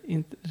lite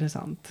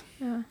intressant.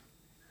 Ja.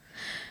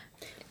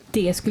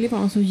 Det skulle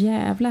vara en så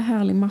jävla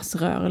härlig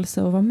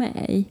massrörelse att vara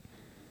med i.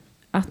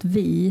 Att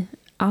vi,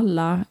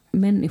 alla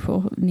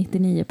människor,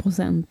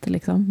 99%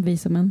 liksom, vi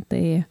som inte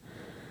är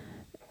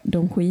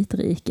de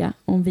skitrika,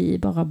 om vi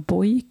bara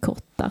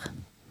bojkottar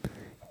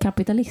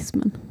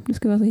kapitalismen. Det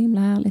skulle vara så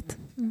himla härligt.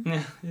 Ja,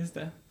 just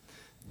det.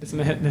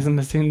 Det som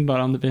är synd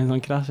bara om det blir en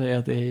sån krasch är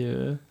att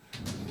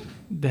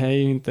det är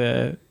ju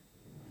inte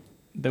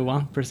the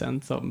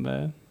 1%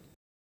 som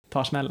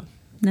tar smällen.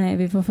 Nej,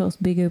 vi får först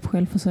bygga upp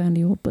självförsörjande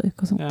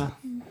jordbruk och sånt.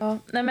 Ja,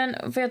 nej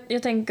men för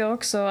jag tänker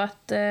också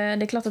att det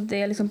är klart att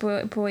det är liksom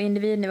på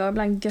individnivå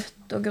ibland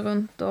gött att gå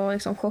runt och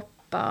liksom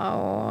shoppa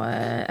och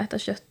äta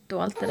kött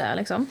och allt det där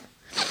liksom.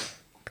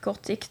 På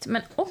kort sikt.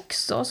 Men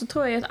också så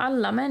tror jag att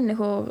alla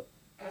människor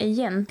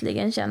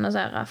egentligen känner så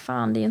här,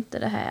 fan det är inte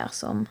det här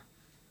som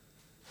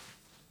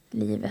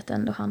livet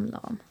ändå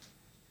handlar om.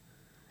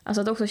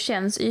 Alltså att det också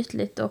känns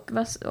ytligt och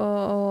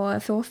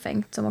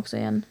fåfängt, som också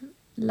är en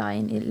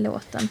line i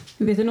låten.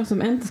 Vet du något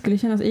som inte skulle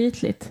kännas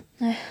ytligt?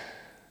 Nej.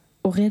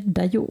 Och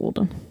rädda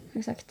jorden.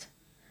 Exakt.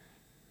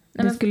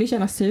 Det skulle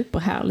kännas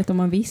superhärligt om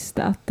man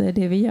visste att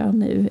det vi gör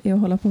nu är att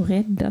hålla på att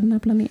rädda den här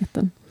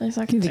planeten.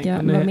 Exakt. Gud, vilka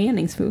var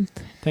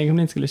meningsfullt. Tänk om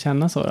det inte skulle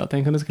kännas så då?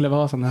 Tänk om det skulle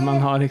vara så när man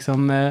har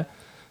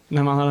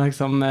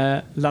liksom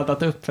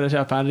laddat upp för att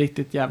köpa en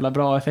riktigt jävla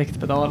bra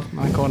effektpedal.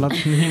 Man har kollat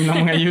himla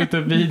många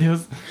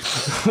YouTube-videos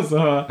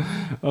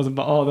och så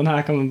bara, den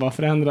här kommer bara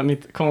förändra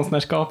mitt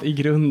konstnärskap i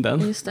grunden.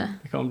 Just det.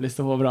 Det kommer bli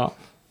så bra.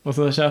 Och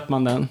så köper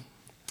man den.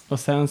 Och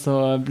sen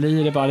så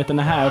blir det bara lite en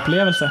här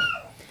upplevelse.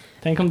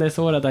 Tänk om det är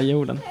så rädda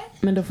jorden.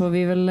 Men då får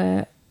vi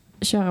väl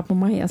köra på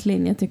Majas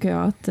linje, tycker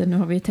jag. Att nu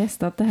har vi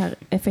testat det här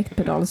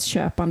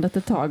effektpedalsköpandet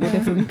ett tag och det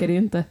funkar ju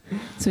inte.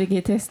 Så vi kan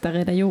ju testa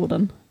rädda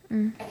jorden.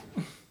 Mm.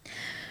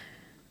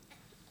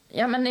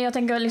 Ja, men jag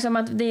tänker liksom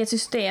att det är ett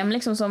system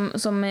liksom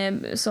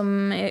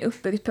som är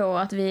uppbyggt på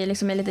att vi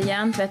liksom är lite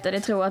hjärntvättade.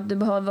 Jag tror att du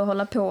behöver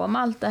hålla på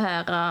med allt det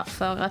här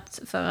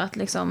för att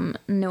liksom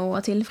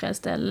nå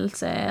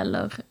tillfredsställelse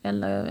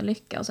eller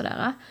lycka och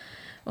sådär.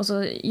 Och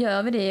så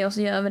gör vi det och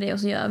så gör vi det och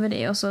så gör vi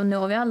det och så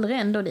når vi aldrig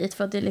ändå dit,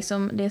 för att det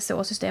är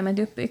så systemet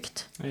är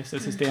uppbyggt. Just det,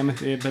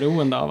 systemet är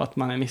beroende av att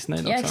man är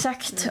missnöjd också. Ja,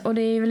 exakt. Och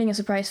det är väl ingen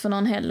surprise för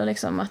någon heller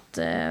liksom att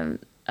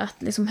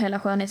liksom hela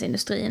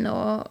skönhetsindustrin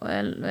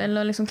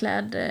eller liksom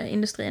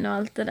klädindustrin och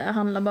allt det där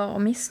handlar bara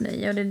om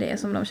missnöje, och det är det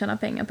som de tjänar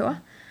pengar på.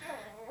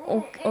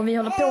 Och vi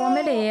håller på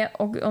med det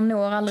och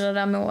når aldrig det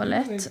där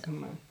målet.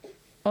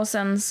 Och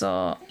sen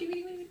så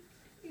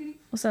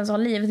har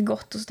livet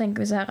gått och så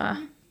tänker vi så här,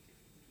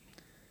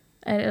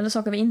 eller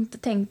saker vi inte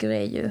tänker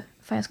är ju,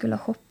 fan jag skulle ha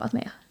shoppat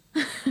mer.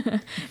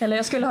 Eller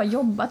jag skulle ha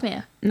jobbat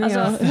mer. Nej, alltså,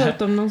 jag har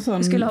hört om någon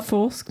sån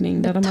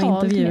forskning där de har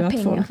intervjuat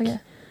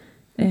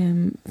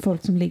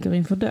folk som ligger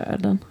inför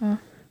döden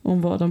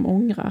om vad de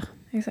ångrar.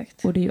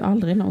 Exakt. Och det är ju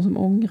aldrig någon som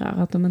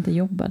ångrar att de inte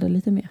jobbade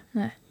lite mer.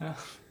 Nej. Ja.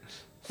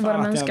 Vad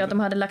de önskar att de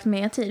hade lagt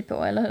mer tid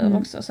på, eller hur?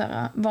 Också så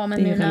här, var med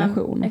det är mina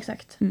relationer.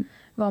 Exakt.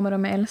 Var med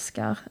dem jag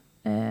älskar.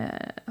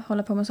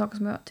 Hålla på med saker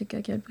som jag tycker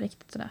är kul på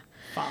riktigt sådär.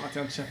 Fan att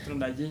jag inte köpte de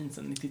där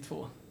jeansen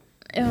 92.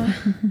 Ja.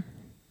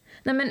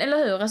 Nej, men eller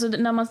hur? Alltså,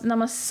 när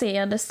man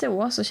ser det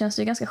så känns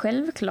det ju ganska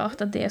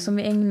självklart att det som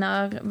vi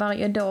ägnar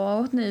varje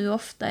dag åt nu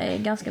ofta är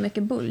ganska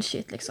mycket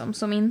bullshit liksom,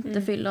 som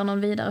inte fyller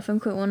någon vidare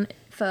funktion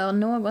för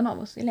någon av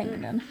oss i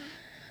längden.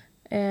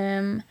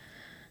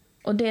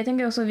 Och det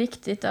tänker jag också är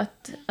viktigt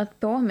att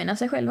påminna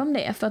sig själv om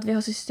det, för att vi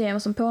har system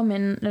som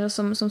påminner, eller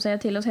som säger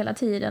till oss hela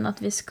tiden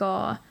att vi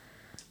ska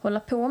hålla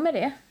på med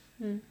det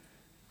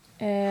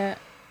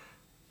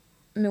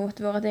mot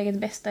vårt eget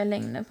bästa i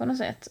längden på något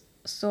sätt.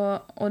 Så,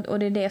 och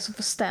det är det som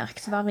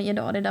förstärks varje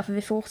dag. Det är därför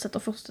vi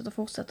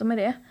fortsätter med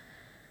det.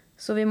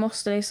 Så vi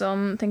måste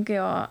liksom, tänker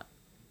jag,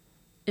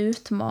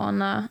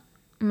 utmana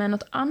med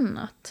något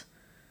annat.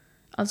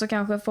 Alltså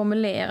kanske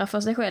formulera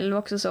för sig själv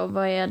också så,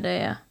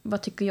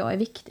 vad tycker jag är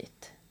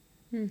viktigt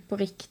på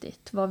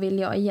riktigt? Vad vill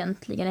jag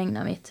egentligen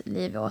ägna mitt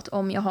liv åt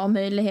om jag har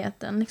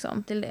möjligheten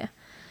liksom, till det?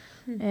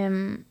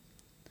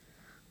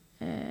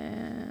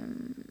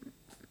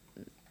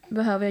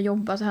 Behöver jag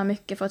jobba så här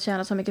mycket för att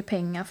tjäna så mycket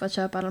pengar för att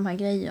köpa alla de här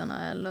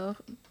grejerna eller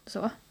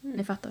så?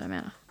 Ni fattar vad jag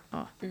menar.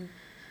 Ja.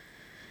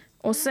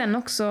 Och sen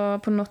också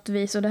på något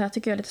vis, och det här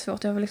tycker jag är lite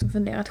svårt, jag har liksom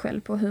funderat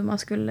själv på hur man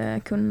skulle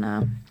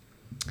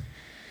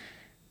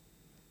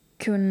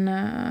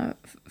kunna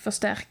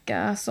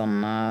förstärka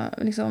sådana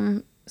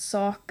liksom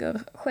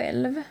saker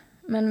själv.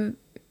 Men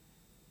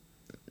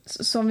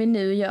Som vi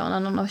nu gör när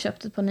någon har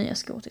köpt ett par nya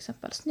skor till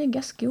exempel.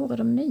 Snygga skor, är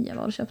de nya?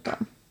 Vad har du köpt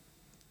dem?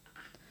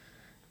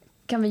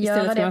 Kan vi göra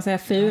Istället det? för att säga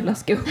fula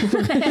skor.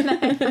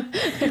 Nej,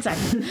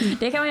 exakt,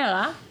 det kan man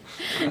göra.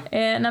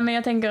 Nej, men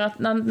jag tänker att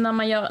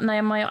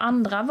när man gör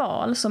andra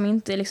val som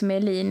inte liksom är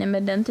i linje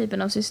med den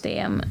typen av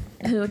system,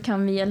 hur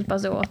kan vi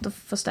hjälpas åt att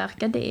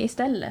förstärka det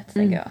istället,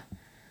 tänker jag.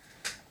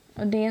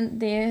 Och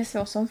det är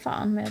svårt som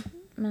fan,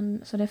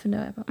 men så det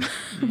funderar jag på.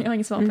 Jag har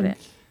inget svar på det.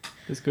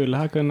 Du skulle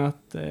ha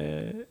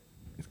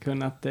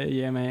kunnat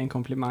ge mig en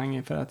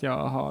komplimang för att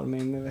jag har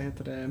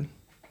min,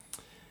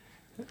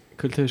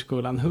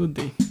 kulturskolan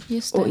hoodie.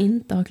 Just det. Och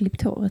inte har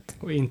klippt håret.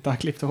 Och inte har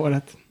klippt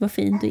håret. Vad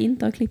fint du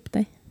inte har klippt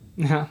dig.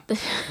 Ja.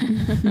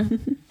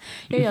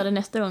 Jag gör det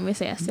nästa gång vi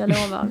ses, jag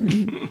lovar.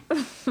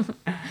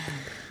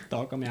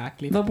 Dag om jag har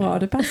klippt. Vad bra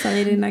det passar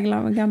i dina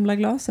gamla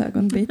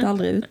glasögon. Byt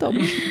aldrig ut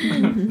dem.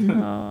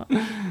 Ja.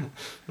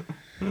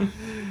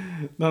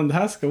 De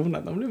här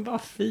skorna, de blir bara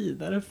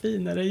finare och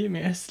finare ju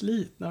mer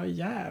slitna och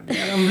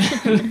jävligare de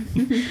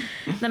blir.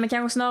 Nej, men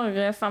kanske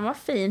snarare, fan vad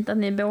fint att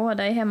ni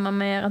båda är hemma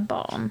med ert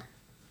barn.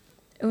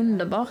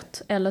 Underbart.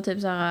 Eller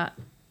typ så här,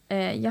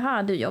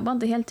 jaha, du jobbar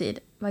inte heltid,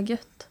 vad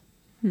gött.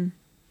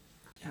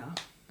 Ja.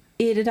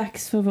 Är det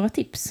dags för våra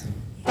tips?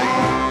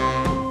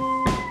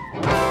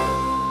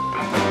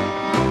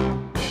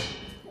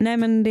 Nej,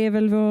 men det är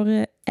väl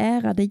vår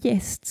ärade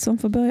gäst som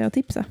får börja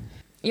tipsa.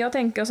 Jag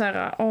tänker så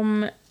här,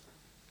 om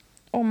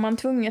man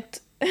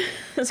tvunget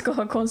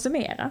ska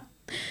konsumera,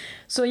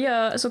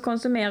 så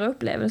konsumera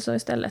upplevelser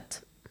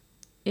istället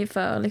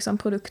för liksom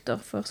produkter,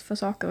 för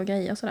saker och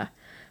grejer sådär.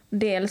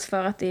 Dels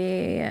för att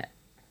det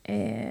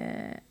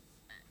är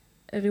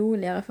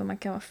roligare, för man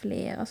kan vara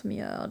flera som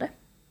gör det,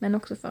 men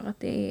också för att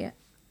det är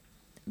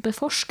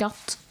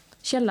beforskat,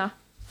 källa,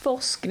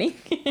 forskning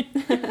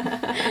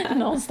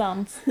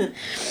någonstans.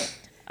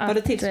 Har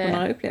du tips på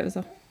några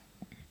upplevelser?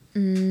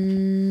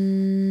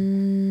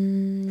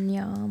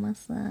 Ja,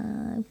 massa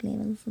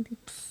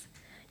upplevelsetips.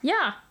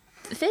 Ja,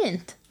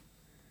 fint.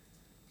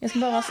 Jag ska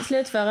bara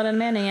slutföra den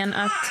meningen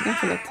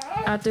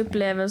att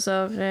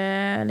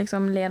upplevelser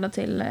liksom leder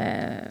till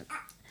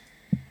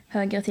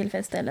högre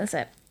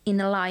tillfredsställelse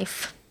in a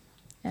life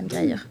än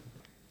grejer.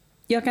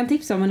 Jag kan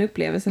tipsa om en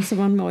upplevelse som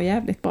man mår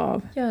jävligt bra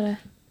av. Gör det.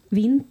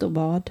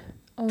 Vinterbad.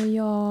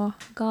 Ja,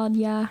 god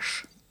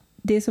yes.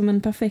 Det är som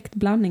en perfekt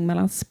blandning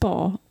mellan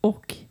spa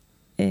och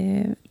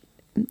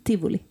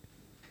tivoli.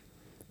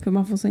 För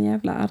man får sån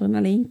jävla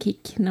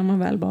adrenalinkick när man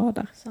väl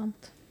badar.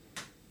 Sant.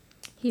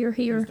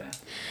 Here.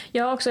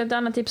 Jag har också ett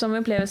annat tips om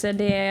upplevelse.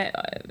 Det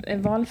är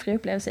valfri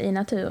upplevelse i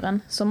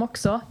naturen. Som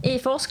också i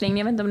forskning,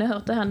 jag vet inte om ni har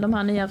hört det här, de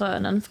här nya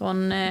rönen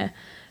från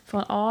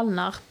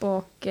Alnarp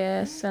och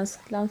Svensk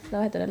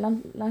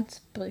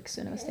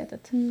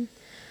Lantbruksuniversitetet.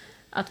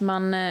 Att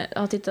man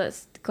har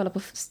kollat på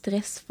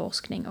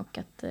stressforskning och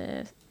att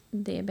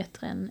det är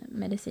bättre än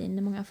medicin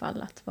i många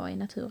fall att vara i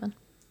naturen.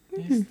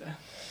 Just det.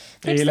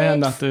 Jag gillar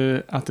ändå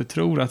att du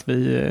tror att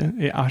vi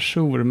är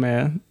ajour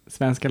med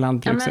Svenska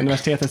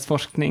Lantbruksuniversitetets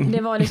forskning.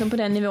 Det var liksom på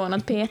den nivån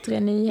att P3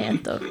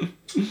 Nyheter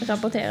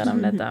rapporterade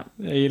om detta.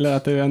 Jag gillar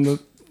att du ändå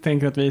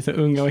tänker att vi är så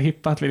unga och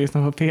hippa att vi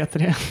lyssnar på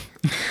P3.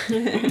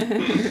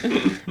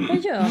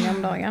 Vad gör ni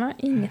om dagarna?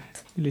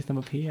 Inget. Vi lyssnar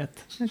på P1.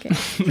 Okay.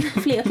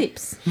 Fler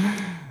tips.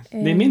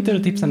 Det är min tur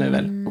att tipsa nu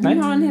väl? Nej,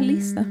 jag har en hel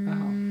lista.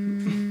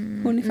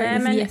 Hon är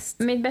faktiskt gäst.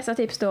 Mitt bästa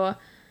tips då,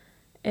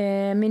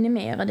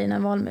 minimera dina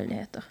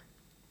valmöjligheter.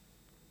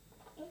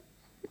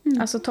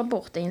 Alltså ta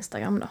bort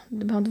Instagram då.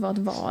 Det behöver inte vara ett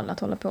val att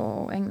hålla på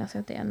och ägna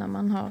sig åt det när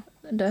man har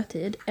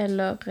dödtid.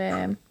 Eller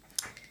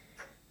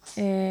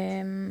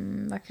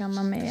vad kan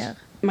man mer?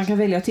 Man kan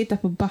välja att titta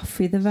på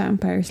Buffy the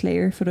Vampire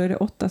Slayer, för då är det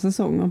 8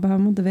 säsonger och behöver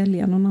man inte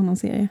välja någon annan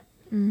serie.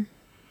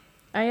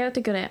 Ja, jag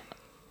tycker det.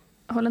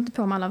 Håll inte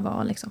på med alla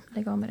val liksom.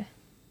 Lägg av med det.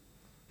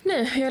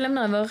 Nu, jag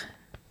lämnar över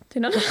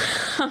till någon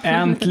annan.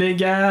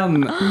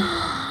 Äntligen!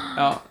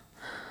 Ja.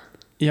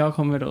 Jag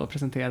kommer då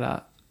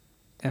presentera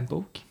en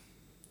bok.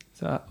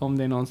 Så om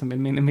det är någon som vill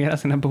minimera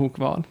sina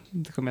bokval,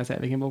 så kommer jag säga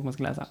vilken bok man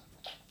ska läsa.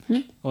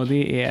 Och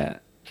det är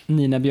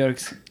Nina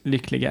Björks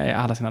Lyckliga i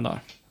alla sina dagar.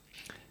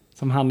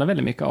 Som handlar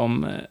väldigt mycket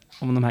om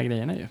de här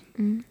grejerna ju.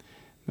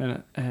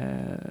 Men,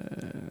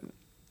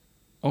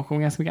 och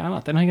om ganska mycket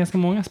annat. Den har ganska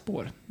många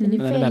spår. Den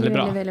är väldigt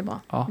bra. Väldigt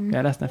bra. Ja, jag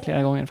har läst den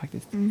flera gånger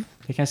faktiskt.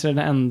 Det kanske är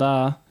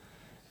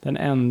den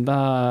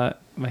enda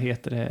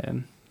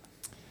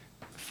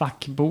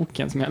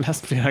fackboken som jag har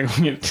läst flera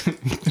gånger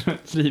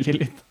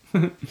frivilligt.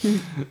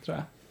 Tror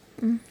jag.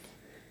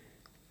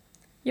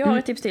 Jag har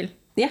ett tips till.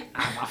 Ja.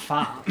 Vad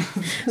fan.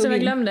 Som jag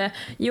glömde.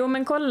 Jo,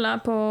 men kolla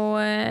på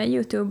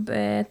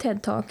YouTube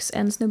TED Talks.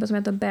 En snubbe som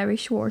heter Barry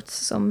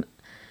Schwartz som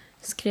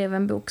skrev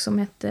en bok som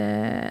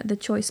hette The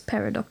Choice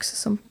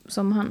Paradox.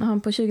 Som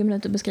han på 20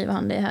 minuter beskriver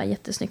han det här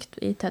jättesnyggt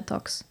i TED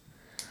Talks.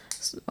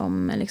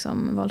 Om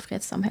liksom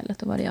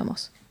valfrihetssamhället och vad det gör med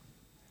oss.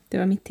 Det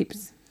var mitt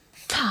tips.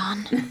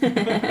 Fan!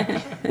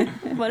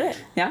 Var det?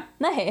 Ja.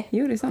 Nej.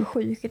 Jo, det är sant.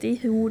 Sjuket i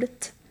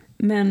huvudet.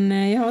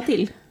 Men jag har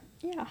till.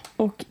 Ja.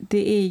 Och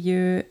det är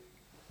ju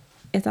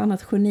ett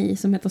annat geni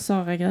som heter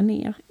Sara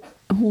Granér.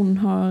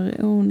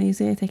 hon är ju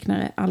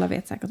serietecknare. Alla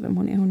vet säkert vem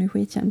hon är. Hon är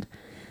skitkänd.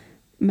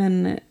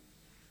 Men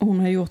hon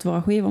har gjort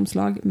våra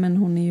skivomslag, men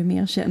hon är ju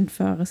mer känd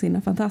för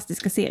sina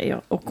fantastiska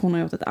serier. Och hon har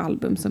gjort ett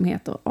album som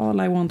heter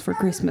All I Want for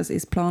Christmas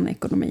is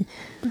planekonomi.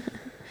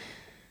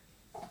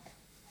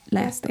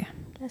 Läs det.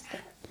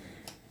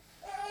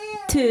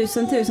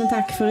 Tusen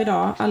tack för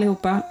idag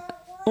allihopa.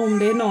 Om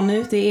det är någon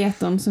ute i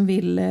etern som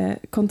vill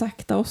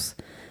kontakta oss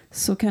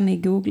så kan ni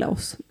googla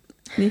oss.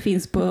 Vi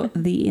finns på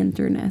the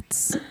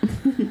internets.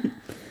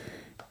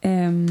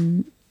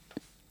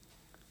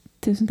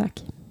 Tusen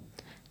tack.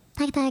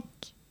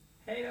 Tack.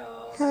 Hej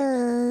då!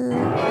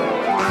 Hej.